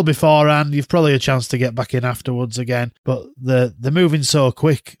you sell beforehand, you've probably a chance to get back in afterwards again. But they're moving so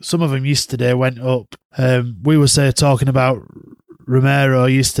quick. Some of them yesterday went up. We were talking about Romero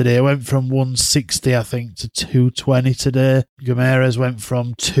yesterday. It went from 160, I think, to 220 today. Guimaraes went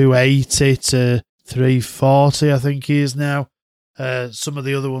from 280 to 340, I think he is now. Some of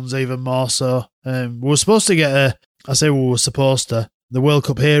the other ones even more so. We were supposed to get the World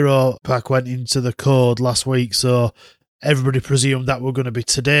Cup Hero pack went into the code last week, so everybody presumed that were going to be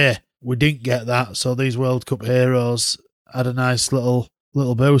today. We didn't get that, so these World Cup Heroes had a nice little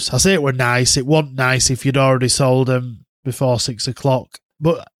boost. I say it were nice. It wasn't nice if you'd already sold them before 6 o'clock.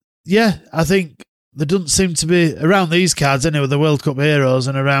 But yeah, I think there doesn't seem to be, around these cards anyway, the World Cup Heroes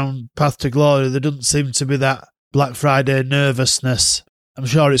and around Path to Glory, there doesn't seem to be that Black Friday nervousness. I'm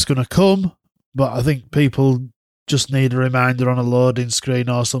sure it's going to come, but I think people just need a reminder on a loading screen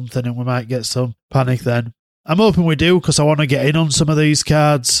or something, and we might get some panic then. I'm hoping we do, because I want to get in on some of these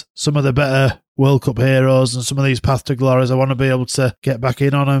cards, some of the better World Cup Heroes and some of these Path to Glories. I want to be able to get back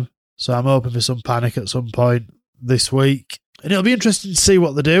in on them. So I'm hoping for some panic at some point this week. And it'll be interesting to see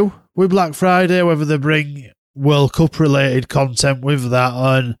what they do with Black Friday, whether they bring World Cup related content with that,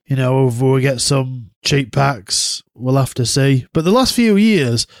 and if we get some cheap packs, we'll have to see. But the last few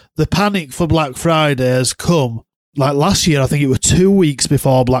years, the panic for Black Friday has come. Like last year, I think it was 2 weeks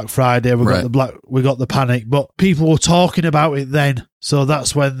before Black Friday we got the panic, but people were talking about it then, so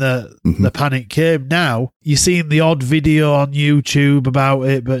that's when the panic came. Now you're seeing the odd video on YouTube about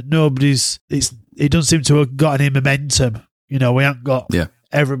it, but it doesn't seem to have got any momentum. We haven't got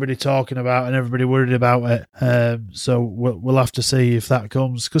everybody talking about and everybody worried about it. So we'll have to see if that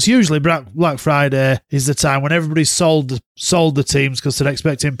comes, because usually Black Friday is the time when everybody's sold the teams because they're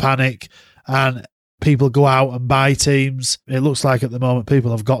expecting panic, and people go out and buy teams. It looks like at the moment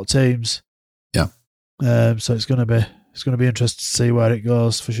people have got teams. Yeah. So it's going to be interesting to see where it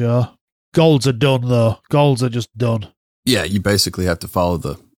goes for sure. Golds are done though. Golds are just done. Yeah, you basically have to follow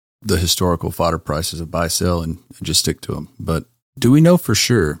the historical fodder prices of buy sell and just stick to them. But do we know for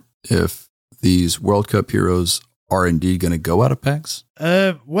sure if these World Cup Heroes are indeed going to go out of packs?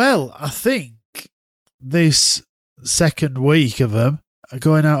 Well, I think this second week of them are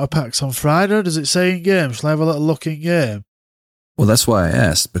going out of packs on Friday. Does it say in game? Shall I have a little look in game? Well, that's why I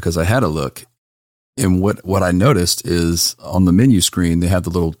asked, because I had a look. And what I noticed is on the menu screen, they have the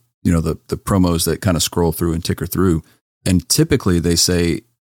little, the promos that kind of scroll through and ticker through. And typically they say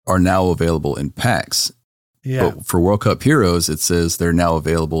are now available in packs. Yeah. But for World Cup Heroes, it says they're now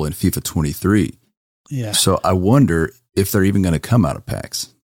available in FIFA 23. Yeah. So I wonder if they're even going to come out of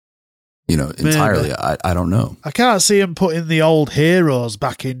packs. Entirely. I don't know. I can't see them putting the old heroes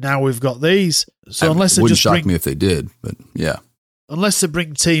back in now we've got these. So unless they wouldn't just shock me if they did, but yeah. Unless they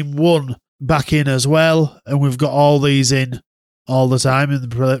bring Team 1 back in as well, and we've got all these in all the time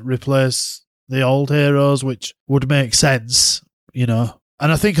and replace the old heroes, which would make sense, And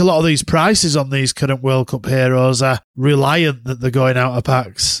I think a lot of these prices on these current World Cup Heroes are reliant that they're going out of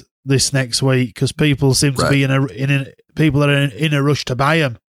packs this next week, because people seem to be people are in a rush to buy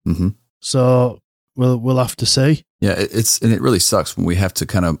them. Mm-hmm. So we'll have to see. Yeah, it really sucks when we have to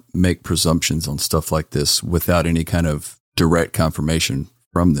kind of make presumptions on stuff like this without any kind of direct confirmation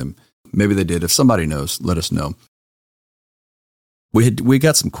from them. Maybe they did. If somebody knows, let us know. We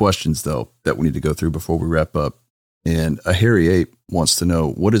got some questions though that we need to go through before we wrap up. And a Hairy Ape wants to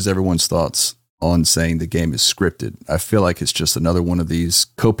know, what is everyone's thoughts on saying the game is scripted? I feel like it's just another one of these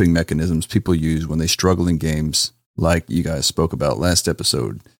coping mechanisms people use when they struggle in games, like you guys spoke about last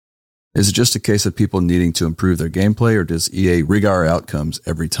episode. Is it just a case of people needing to improve their gameplay, or does EA rig our outcomes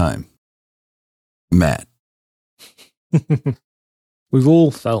every time? Matt. We've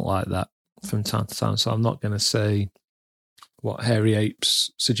all felt like that from time to time, so I'm not going to say what Hairy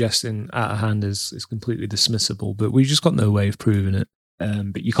Ape's suggesting out of hand is completely dismissible, but we've just got no way of proving it.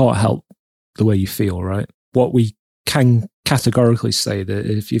 But you can't help the way you feel, right? What we can categorically say that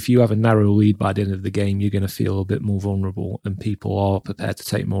if you have a narrow lead by the end of the game, you're going to feel a bit more vulnerable, and people are prepared to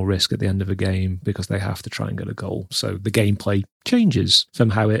take more risk at the end of a game because they have to try and get a goal. So the gameplay changes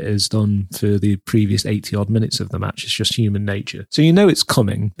from how it is done for the previous 80 odd minutes of the match. It's just human nature. So it's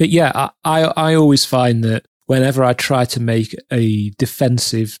coming. But yeah, I always find that whenever I try to make a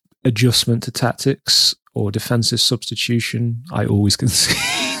defensive adjustment to tactics or defensive substitution, I always concede.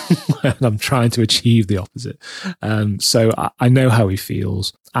 And I'm trying to achieve the opposite. So I know how he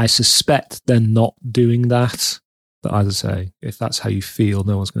feels. I suspect they're not doing that But as I say, if that's how you feel,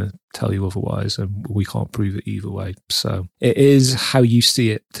 no one's going to tell you otherwise, and we can't prove it either way. So it is how you see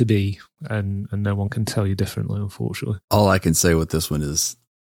it to be, and no one can tell you differently, unfortunately. All I can say with this one is,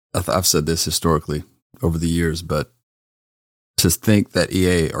 I've said this historically over the years, but to think that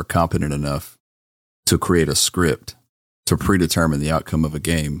EA are competent enough to create a script to predetermine the outcome of a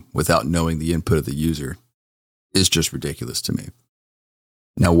game without knowing the input of the user is just ridiculous to me.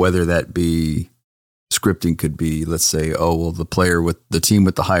 Now, whether that be scripting could be, let's say, oh, well, the team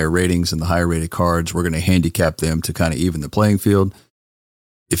with the higher ratings and the higher rated cards, we're going to handicap them to kind of even the playing field.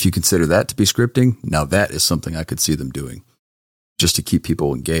 If you consider that to be scripting, now that is something I could see them doing just to keep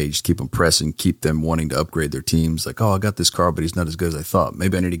people engaged, keep them pressing, keep them wanting to upgrade their teams. Like, oh, I got this card, but he's not as good as I thought.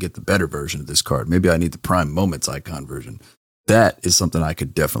 Maybe I need to get the better version of this card. Maybe I need the Prime Moments icon version. That is something I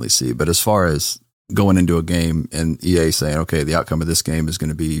could definitely see. But as far as going into a game and EA saying, okay, the outcome of this game is going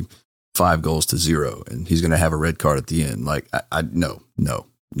to be 5-0 and he's going to have a red card at the end. Like, no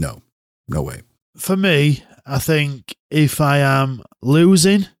way. For me, I think if I am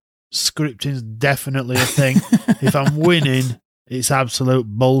losing, scripting is definitely a thing. If I'm winning, it's absolute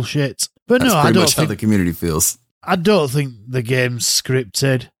bullshit. But That's no, pretty I don't much how the community feels. I don't think the game's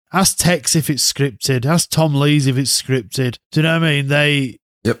scripted. Ask Tex if it's scripted. Ask Tom Lees if it's scripted. Do you know what I mean?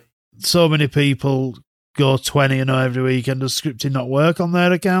 Yep. So many people go 20-0 every week, and does scripting not work on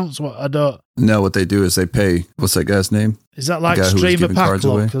their accounts? No, what they do is they pay, what's that guy's name? Is that like streamer pack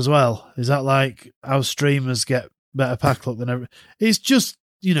luck as well? Is that like how streamers get better pack luck than ever? It's just,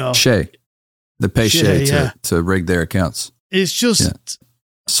 Shay. They pay Shay to rig their accounts. It's just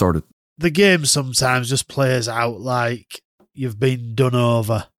sort of. The game sometimes just plays out like you've been done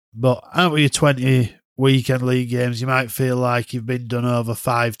over. But out of your 20 weekend league games, you might feel like you've been done over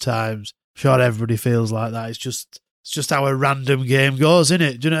 5 times. I'm sure everybody feels like that. It's just how a random game goes, isn't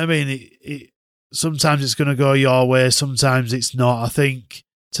it? Do you know what I mean? Sometimes it's going to go your way, sometimes it's not. I think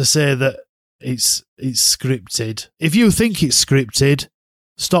to say that it's scripted. If you think it's scripted,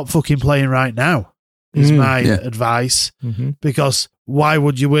 stop fucking playing right now, is my advice. Mm-hmm. Because why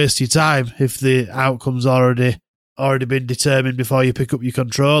would you waste your time if the outcome's already been determined before you pick up your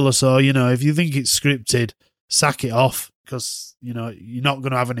controller? So, if you think it's scripted, sack it off, because, you're not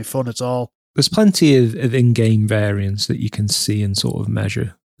going to have any fun at all. There's plenty of in-game variance that you can see and sort of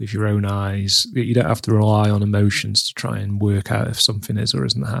measure with your own eyes. You don't have to rely on emotions to try and work out if something is or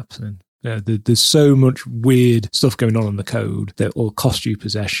isn't happening. There's so much weird stuff going on in the code that will cost you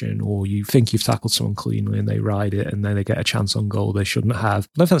possession, or you think you've tackled someone cleanly and they ride it and then they get a chance on goal they shouldn't have. I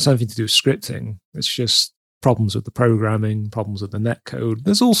don't think that's anything to do with scripting. It's just problems with the programming, problems with the netcode.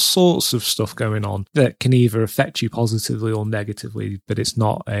 There's all sorts of stuff going on that can either affect you positively or negatively, but it's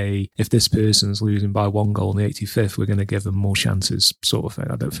not if this person's losing by 1 goal in the 85th, we're going to give them more chances sort of thing.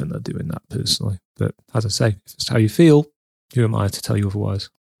 I don't think they're doing that personally. But as I say, if it's how you feel, who am I to tell you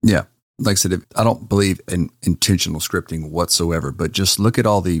otherwise? Yeah. Like I said, I don't believe in intentional scripting whatsoever, but just look at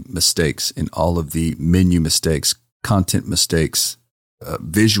all the mistakes and all of the menu mistakes, content mistakes,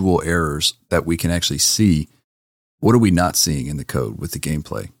 visual errors that we can actually see. What are we not seeing in the code with the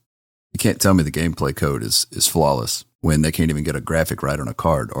gameplay? You can't tell me the gameplay code is flawless when they can't even get a graphic right on a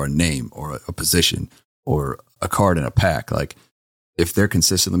card or a name or a position or a card in a pack. Like, if they're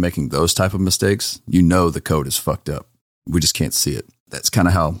consistently making those type of mistakes, the code is fucked up. We just can't see it. That's kind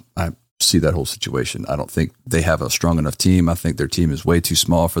of how I see that whole situation. I don't think they have a strong enough team. I think their team is way too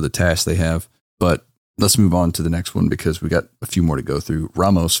small for the tasks they have. But let's move on to the next one because we got a few more to go through.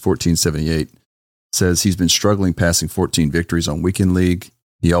 Ramos 1478 says he's been struggling passing 14 victories on Weekend League.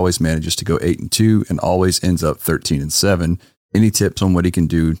 He always manages to go 8-2 and always ends up 13-7. Any tips on what he can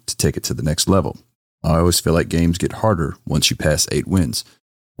do to take it to the next level? I always feel like games get harder once you pass 8 wins.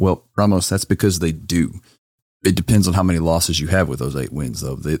 Well, Ramos, that's because they do. It depends on how many losses you have with those 8 wins,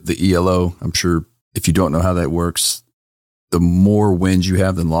 though. The ELO, I'm sure if you don't know how that works, the more wins you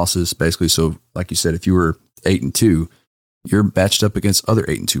have than losses, basically. So, like you said, if you were 8-2, you're matched up against other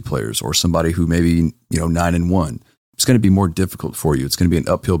 8-2 players or somebody who maybe 9-1. It's going to be more difficult for you. It's going to be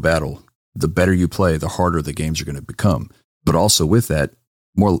an uphill battle. The better you play, the harder the games are going to become. But also with that,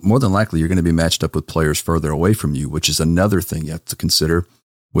 more than likely, you're going to be matched up with players further away from you, which is another thing you have to consider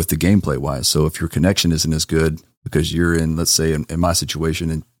with the gameplay wise. So if your connection isn't as good because you're in, let's say in my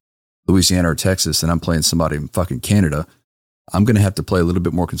situation in Louisiana or Texas, and I'm playing somebody in fucking Canada, I'm going to have to play a little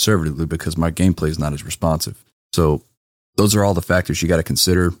bit more conservatively because my gameplay is not as responsive. So those are all the factors you got to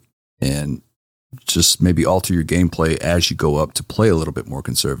consider, and just maybe alter your gameplay as you go up to play a little bit more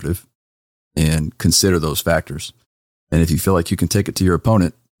conservative and consider those factors. And if you feel like you can take it to your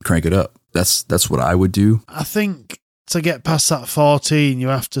opponent, crank it up. That's what I would do. I think to get past that 14, you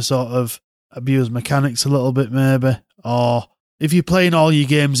have to sort of abuse mechanics a little bit maybe. Or if you're playing all your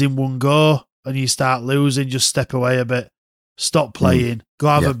games in one go and you start losing, just step away a bit. Stop playing, go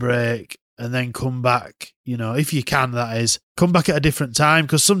have a break, and then come back. You know, if you can, that is. Come back at a different time,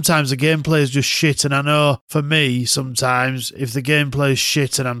 because sometimes the gameplay is just shit. And I know for me, sometimes, if the gameplay is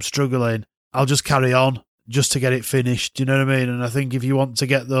shit and I'm struggling, I'll just carry on just to get it finished. Do you know what I mean? And I think if you want to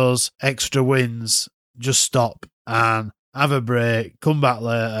get those extra wins, just stop and have a break, come back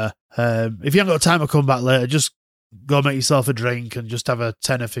later. If you haven't got time to come back later, just go make yourself a drink and just have a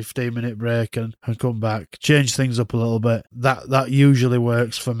 10 or 15 minute break and come back. Change things up a little bit. That usually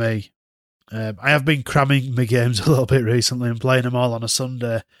works for me. I have been cramming my games a little bit recently and playing them all on a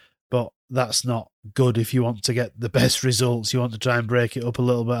Sunday, but that's not good if you want to get the best results. You want to try and break it up a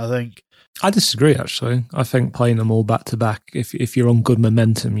little bit, I think. I disagree, actually. I think playing them all back to back, if you're on good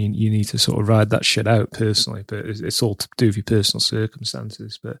momentum, you need to sort of ride that shit out personally, but it's all to do with your personal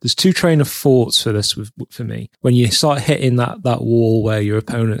circumstances. But there's two train of thoughts for this for me. When you start hitting that wall where your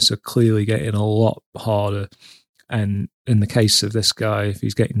opponents are clearly getting a lot harder, and in the case of this guy, if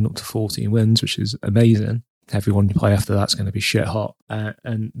he's getting up to 14 wins, which is amazing, everyone you play after that's going to be shit hot.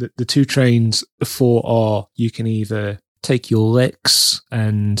 And the two trains of thought are, you can either take your licks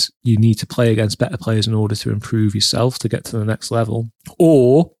and you need to play against better players in order to improve yourself to get to the next level.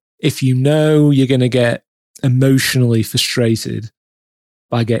 Or if you know you're going to get emotionally frustrated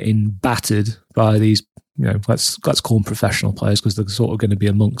by getting battered by these, let's call them professional players because they're sort of going to be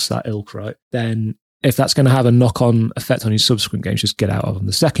amongst that ilk, right? Then if that's going to have a knock-on effect on your subsequent games, just get out of them.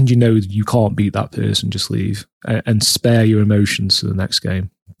 The second you know that you can't beat that person, just leave and spare your emotions to the next game.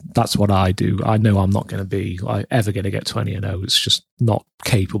 That's what I do. I know I'm not going to be ever going to get 20-0. It's just not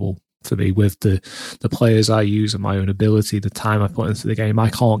capable for me with the players I use and my own ability, the time I put into the game. I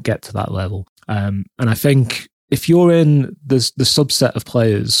can't get to that level. And I think if you're in the subset of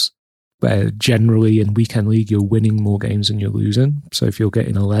players where generally in weekend league you're winning more games than you're losing, so if you're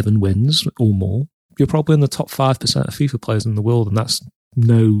getting 11 wins or more, you're probably in the top 5% of FIFA players in the world, and that's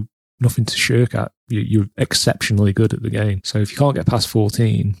nothing to shirk at. You're exceptionally good at the game. So if you can't get past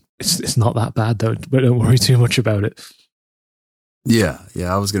 14, it's not that bad. Don't worry too much about it. Yeah,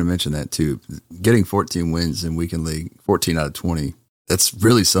 I was going to mention that too. Getting 14 wins in weekend league, 14 out of 20, that's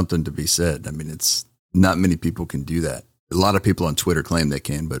really something to be said. I mean, it's not many people can do that. A lot of people on Twitter claim they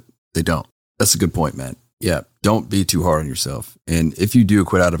can, but they don't. That's a good point, man. Yeah, don't be too hard on yourself. And if you do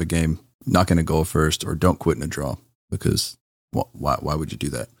quit out of a game, not going to go first, or don't quit in a draw, because why would you do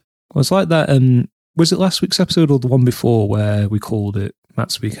that? Well, it's like that. Was it last week's episode or the one before where we called it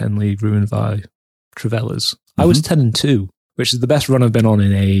Matt's Weekend League ruined by Travella's? I was 10-2, which is the best run I've been on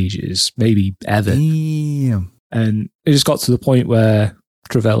in ages, maybe ever. Damn. And it just got to the point where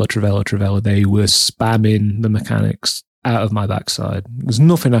Travella, they were spamming the mechanics out of my backside. There's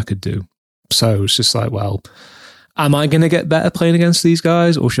nothing I could do. So it's just like, well, am I going to get better playing against these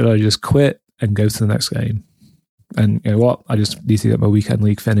guys, or should I just quit and go to the next game? And you know what? I just need to get my weekend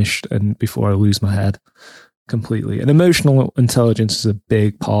league finished and before I lose my head completely. And emotional intelligence is a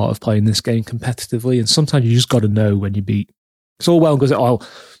big part of playing this game competitively. And sometimes you just got to know when you beat. It's all well because,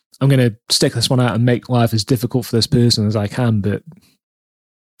 I'm going to stick this one out and make life as difficult for this person as I can. But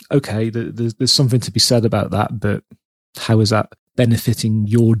okay, there's something to be said about that. But how is that benefiting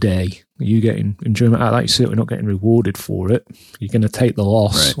your day? Are you getting enjoyment out of that? You're certainly not getting rewarded for it. You're going to take the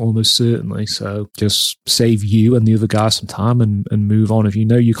loss, right, almost certainly. So just save you and the other guy some time and move on. If you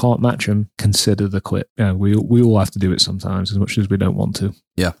know you can't match them, consider the quit. We all have to do it sometimes, as much as we don't want to.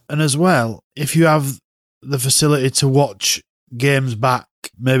 Yeah. And as well, if you have the facility to watch games back,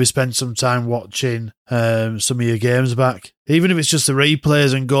 maybe spend some time watching some of your games back. Even if it's just the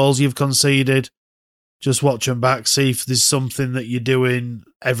replays and goals you've conceded, just watch them back, see if there's something that you're doing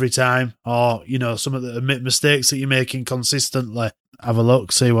every time, or, some of the mistakes that you're making consistently. Have a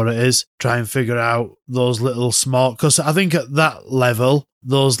look, see what it is. Try and figure out those little small... Because I think at that level,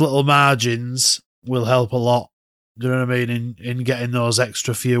 those little margins will help a lot. Do you know what I mean? In getting those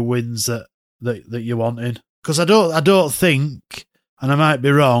extra few wins that you're wanting. Because I don't think, and I might be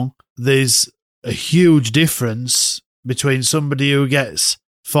wrong, there's a huge difference between somebody who gets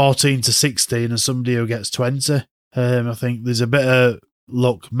 14 to 16 and somebody who gets 20. I think there's a bit of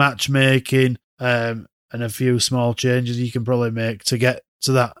luck, matchmaking, and a few small changes you can probably make to get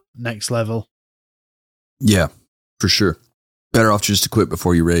to that next level. Yeah, for sure. Better off just to quit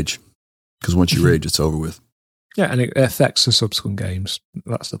before you rage, because once you rage, it's over with. Yeah, and it affects the subsequent games.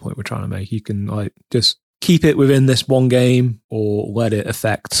 That's the point we're trying to make. You can just keep it within this one game, or let it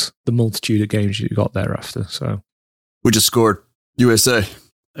affect the multitude of games you got thereafter. So, we just scored USA.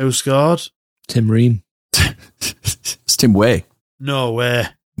 Who scored? Tim Ream. It's Tim Way. No way.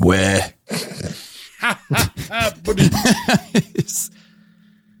 Way.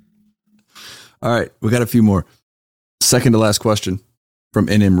 All right, we got a few more. Second to last question from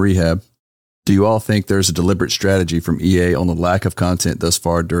NM Rehab. Do you all think there's a deliberate strategy from EA on the lack of content thus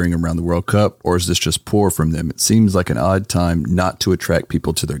far during and around the World Cup, or is this just poor from them? It seems like an odd time not to attract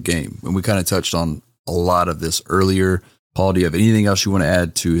people to their game. And we kind of touched on a lot of this earlier. Paul, do you have anything else you want to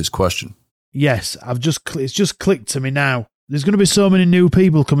add to his question? Yes, it's just clicked to me now. There's going to be so many new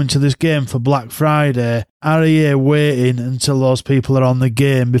people coming to this game for Black Friday. Are EA waiting until those people are on the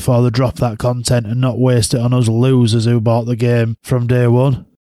game before they drop that content and not waste it on us losers who bought the game from day one?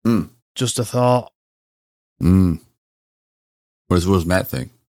 Just a thought. What does Matt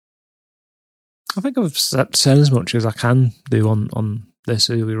think? I think I've said as much as I can do on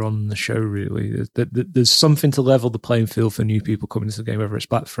this earlier on in the show, really. There's something to level the playing field for new people coming into the game, whether it's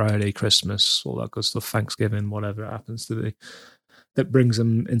Black Friday, Christmas, all that good stuff, Thanksgiving, whatever it happens to be, that brings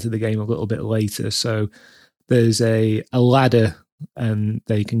them into the game a little bit later. So there's a ladder, and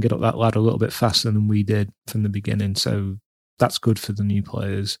they can get up that ladder a little bit faster than we did from the beginning. So that's good for the new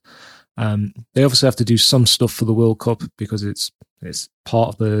players. They obviously have to do some stuff for the World Cup because it's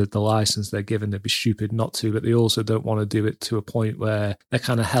part of the license they're given. They'd be stupid not to, but they also don't want to do it to a point where they're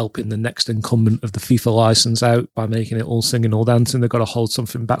kind of helping the next incumbent of the FIFA license out by making it all singing, all dancing. They've got to hold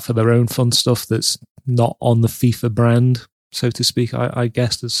something back for their own fun stuff that's not on the FIFA brand, so to speak. I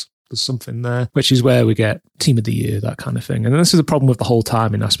guess there's something there, which is where we get Team of the Year, that kind of thing. And this is a problem with the whole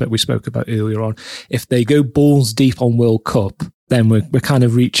timing aspect we spoke about earlier on. If they go balls deep on World Cup, then we're kind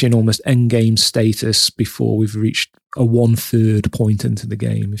of reaching almost endgame status before we've reached a 1/3 point into the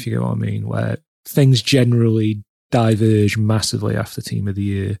game, if you get what I mean, where things generally diverge massively after Team of the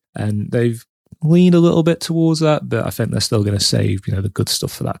Year. And they've leaned a little bit towards that, but I think they're still going to save, the good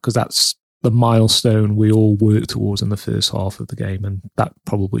stuff for that, because that's the milestone we all work towards in the first half of the game, and that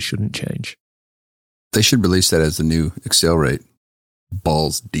probably shouldn't change. They should release that as the new accelerate.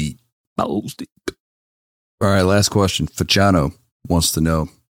 Balls deep. Balls deep. All right, last question. Fachano wants to know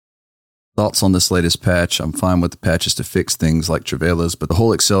thoughts on this latest patch. I'm fine with the patches to fix things like Travailas, but the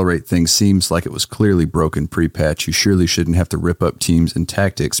whole accelerate thing seems like it was clearly broken pre-patch. You surely shouldn't have to rip up teams and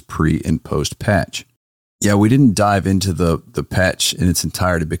tactics pre and post patch. Yeah, we didn't dive into the patch in its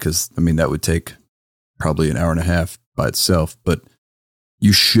entirety because, that would take probably an hour and a half by itself, but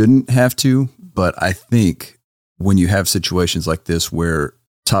you shouldn't have to. But I think when you have situations like this where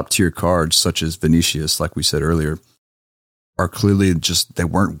top tier cards such as Vinicius, like we said earlier, are clearly they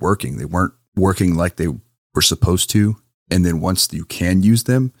weren't working. They weren't working like they were supposed to. And then once you can use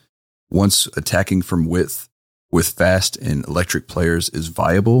them, once attacking from width with fast and electric players is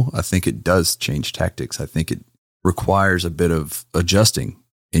viable, I think it does change tactics. I think it requires a bit of adjusting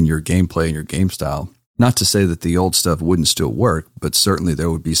in your gameplay and your game style. Not to say that the old stuff wouldn't still work, but certainly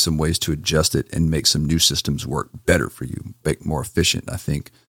there would be some ways to adjust it and make some new systems work better for you, make more efficient, I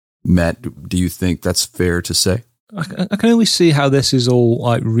think. Matt, do you think that's fair to say? I can only see how this has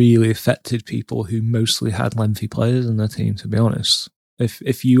all really affected people who mostly had lengthy players in their team, to be honest.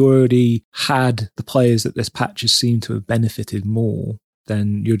 If you already had the players that this patch has seemed to have benefited more,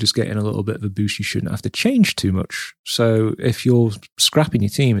 then you're just getting a little bit of a boost. You shouldn't have to change too much. So if you're scrapping your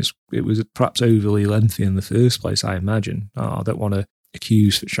team, it was perhaps overly lengthy in the first place, I imagine. I don't want to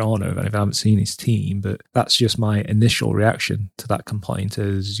accuse Fachano of anything. I haven't seen his team, but that's just my initial reaction to that complaint,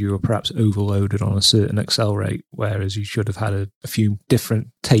 is you were perhaps overloaded on a certain excel rate, whereas you should have had a few different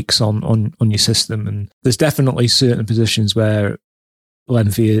takes on your system. And there's definitely certain positions where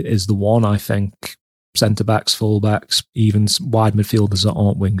lengthy is the one. I think centre-backs, full-backs, even wide midfielders that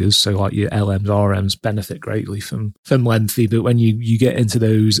aren't wingers, so like your LMs, RMs benefit greatly from lengthy. But when you get into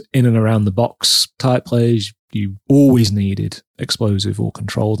those in and around the box type players, you always needed explosive or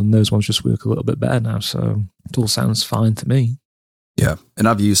controlled, and those ones just work a little bit better now. So it all sounds fine to me. Yeah, and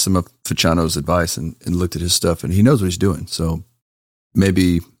I've used some of Fachano's advice and looked at his stuff, and he knows what he's doing. So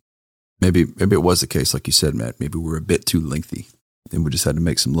maybe it was the case, like you said, Matt. Maybe we're a bit too lengthy, and we just had to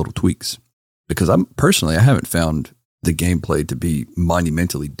make some little tweaks. Because I haven't found the gameplay to be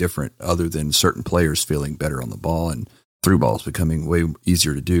monumentally different, other than certain players feeling better on the ball and through balls becoming way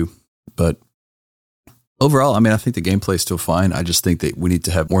easier to do. But overall, I think the gameplay is still fine. I just think that we need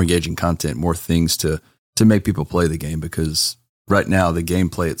to have more engaging content, more things to make people play the game, because right now the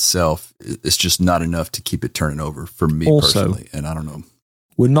gameplay itself is just not enough to keep it turning over for me personally. And I don't know.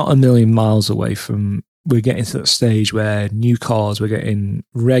 We're not a million miles away from, we're getting to that stage where new cars, we're getting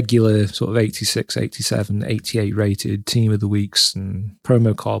regular sort of 86, 87, 88 rated team of the weeks and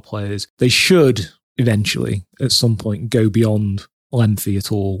promo car players. They should eventually at some point go beyond lengthy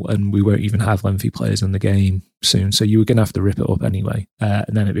at all, and we won't even have lengthy players in the game soon. So you were going to have to rip it up anyway.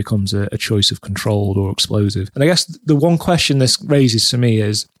 And then it becomes a choice of controlled or explosive. And I guess the one question this raises for me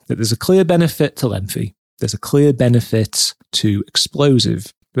is that there's a clear benefit to lengthy. There's a clear benefit to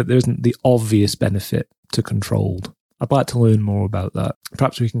explosive, but there isn't the obvious benefit to controlled. I'd like to learn more about that.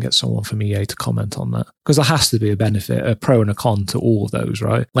 Perhaps we can get someone from EA to comment on that. Because there has to be a benefit, a pro and a con to all of those,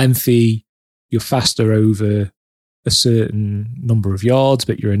 right? Lengthy, you're faster over a certain number of yards,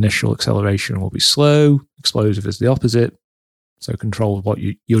 but your initial acceleration will be slow. Explosive is the opposite. So controlled,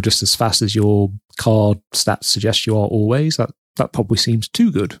 you're just as fast as your card stats suggest you are always. That probably seems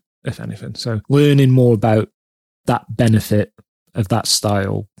too good, if anything. So learning more about that benefit of that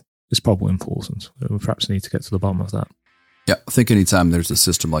style is probably important. We perhaps need to get to the bottom of that. Yeah, I think anytime there's a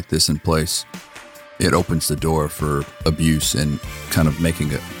system like this in place, it opens the door for abuse and kind of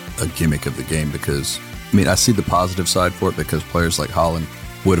making a gimmick of the game because, I mean, I see the positive side for it because players like Holland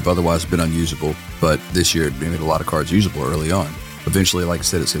would have otherwise been unusable, but this year it made a lot of cards usable early on. Eventually, like I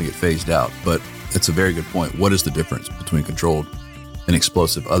said, it's going to get phased out, but it's a very good point. What is the difference between controlled and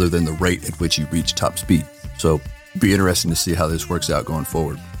explosive other than the rate at which you reach top speed? So it'd be interesting to see how this works out going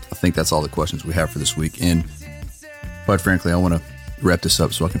forward. I think that's all the questions we have for this week. And quite frankly, I want to wrap this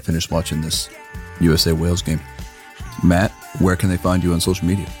up so I can finish watching this USA Wales game. Matt, where can they find you on social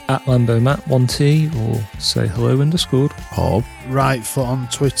media? At LamboMatt1T or say hello in Discord. Paul. Right foot on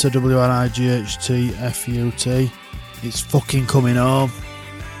Twitter, WRIGHTFUT. It's fucking coming home.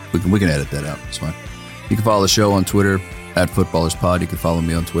 We can edit that out. It's fine. You can follow the show on Twitter at FootballersPod. You can follow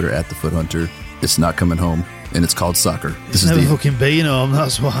me on Twitter at TheFootHunter. It's not coming home, and it's called soccer. It's never fucking been home,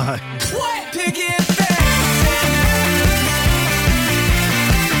 that's why.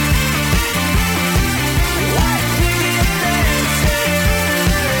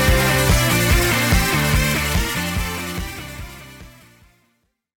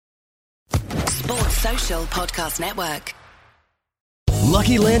 Sports Social Podcast Network.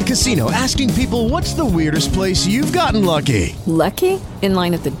 Lucky Land Casino, asking people, what's the weirdest place you've gotten lucky? Lucky? In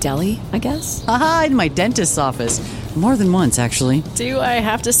line at the deli, I guess? Aha, in my dentist's office. More than once, actually. Do I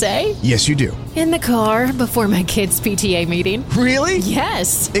have to say? Yes, you do. In the car before my kids' PTA meeting. Really?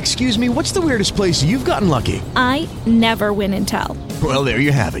 Yes. Excuse me, what's the weirdest place you've gotten lucky? I never win and tell. Well, there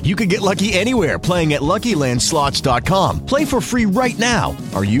you have it. You can get lucky anywhere, playing at LuckyLandSlots.com. Play for free right now.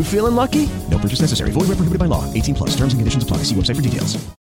 Are you feeling lucky? No purchase necessary. Void where prohibited by law. 18+. Terms and conditions apply. See website for details.